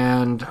Twitter,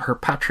 and her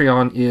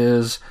Patreon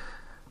is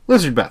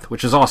LizardBeth,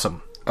 which is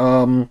awesome.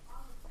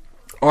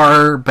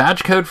 Our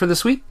badge code for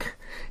this week,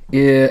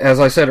 as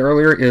I said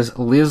earlier, is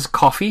Liz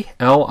Coffee,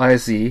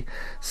 LizCoffee,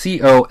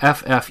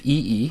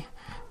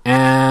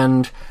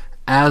 and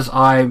as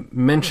I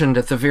mentioned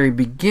at the very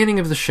beginning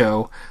of the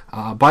show,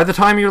 by the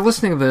time you're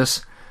listening to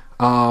this,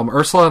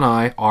 Ursula and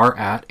I are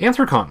at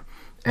Anthrocon.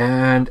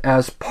 And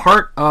as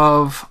part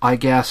of, I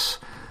guess,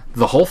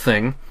 the whole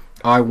thing,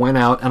 I went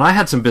out and I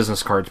had some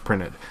business cards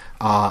printed.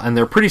 And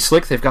they're pretty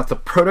slick. They've got the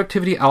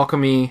Productivity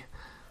Alchemy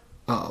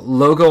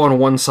logo on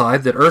one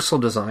side that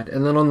Ursula designed,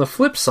 and then on the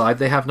flip side,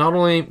 they have not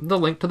only the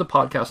link to the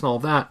podcast and all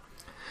of that,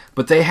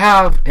 but they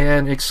have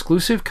an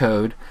exclusive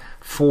code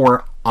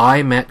for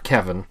I Met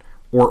Kevin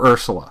or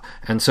Ursula.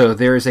 And so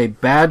there is a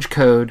badge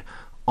code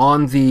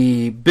on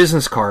the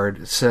business card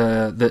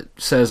that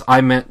says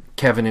I met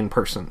Kevin in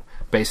person,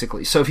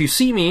 basically. So if you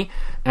see me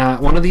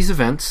at one of these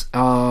events,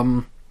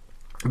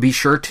 be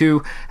sure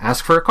to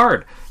ask for a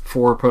card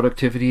for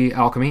Productivity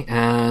Alchemy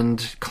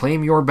and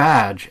claim your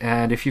badge.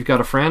 And if you've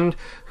got a friend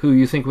who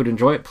you think would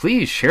enjoy it,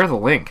 please share the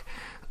link,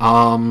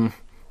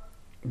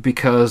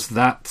 because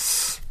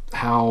that's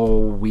how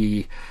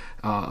we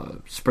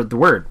spread the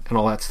word and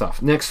all that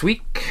stuff. Next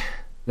week,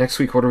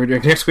 what are we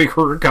doing? Next week,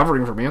 we're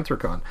recovering from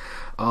Anthrocon.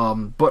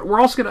 But we're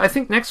also I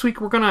think next week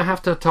we're going to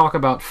have to talk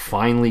about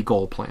finally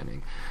goal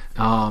planning.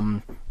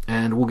 And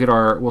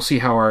we'll see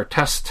how our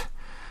test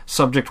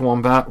subject,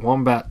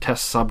 Wombat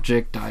Test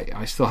Subject,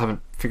 I still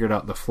haven't figured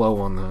out the flow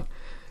on that,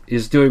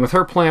 is doing with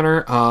her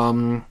planner.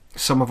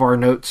 Some of our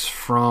notes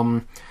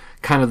from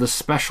kind of the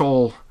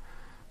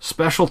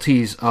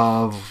specialties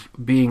of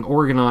being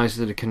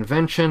organized at a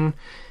convention,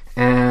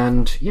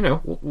 and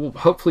we'll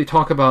hopefully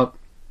talk about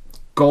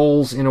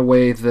goals in a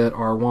way that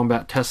our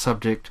Wombat Test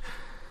Subject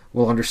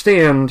will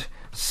understand,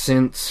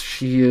 since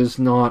she is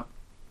not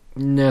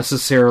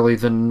necessarily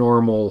the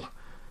normal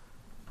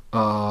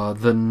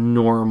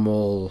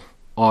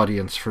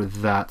audience for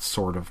that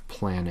sort of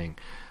planning.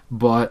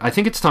 But I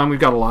think it's time.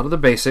 We've got a lot of the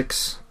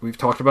basics. We've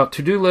talked about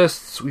to-do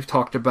lists. We've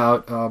talked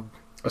about a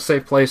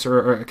safe place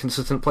or a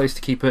consistent place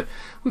to keep it.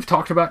 We've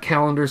talked about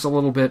calendars a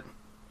little bit.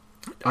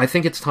 I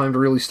think it's time to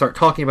really start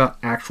talking about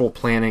actual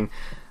planning,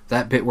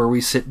 that bit where we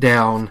sit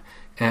down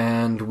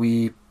and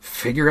we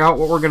figure out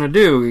what we're going to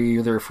do,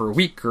 either for a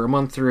week or a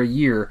month or a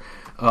year.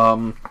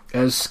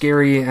 As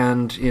scary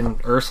and, in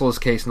Ursula's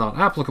case, not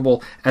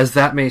applicable as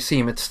that may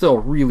seem, it's still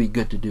really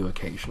good to do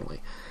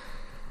occasionally.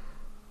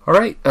 All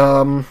right,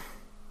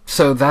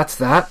 So that's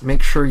that.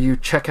 Make sure you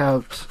check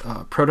out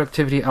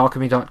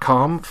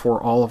productivityalchemy.com for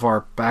all of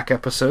our back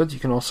episodes. You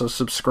can also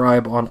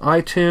subscribe on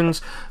iTunes,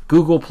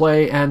 Google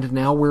Play, and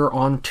now we're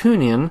on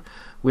TuneIn,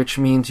 which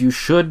means you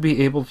should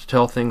be able to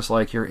tell things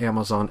like your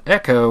Amazon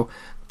Echo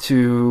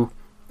to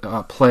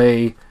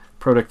play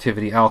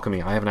Productivity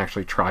Alchemy. I haven't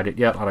actually tried it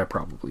yet, but I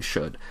probably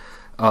should.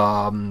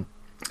 And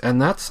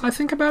that's, I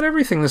think, about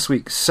everything this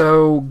week.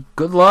 So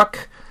good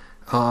luck.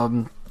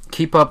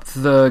 Keep up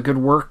the good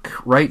work.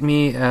 Write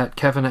me at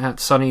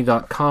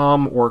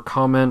kevin@sunny.com or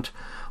comment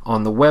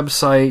on the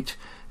website,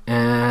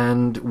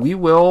 and we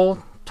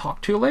will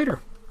talk to you later.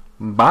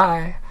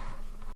 Bye.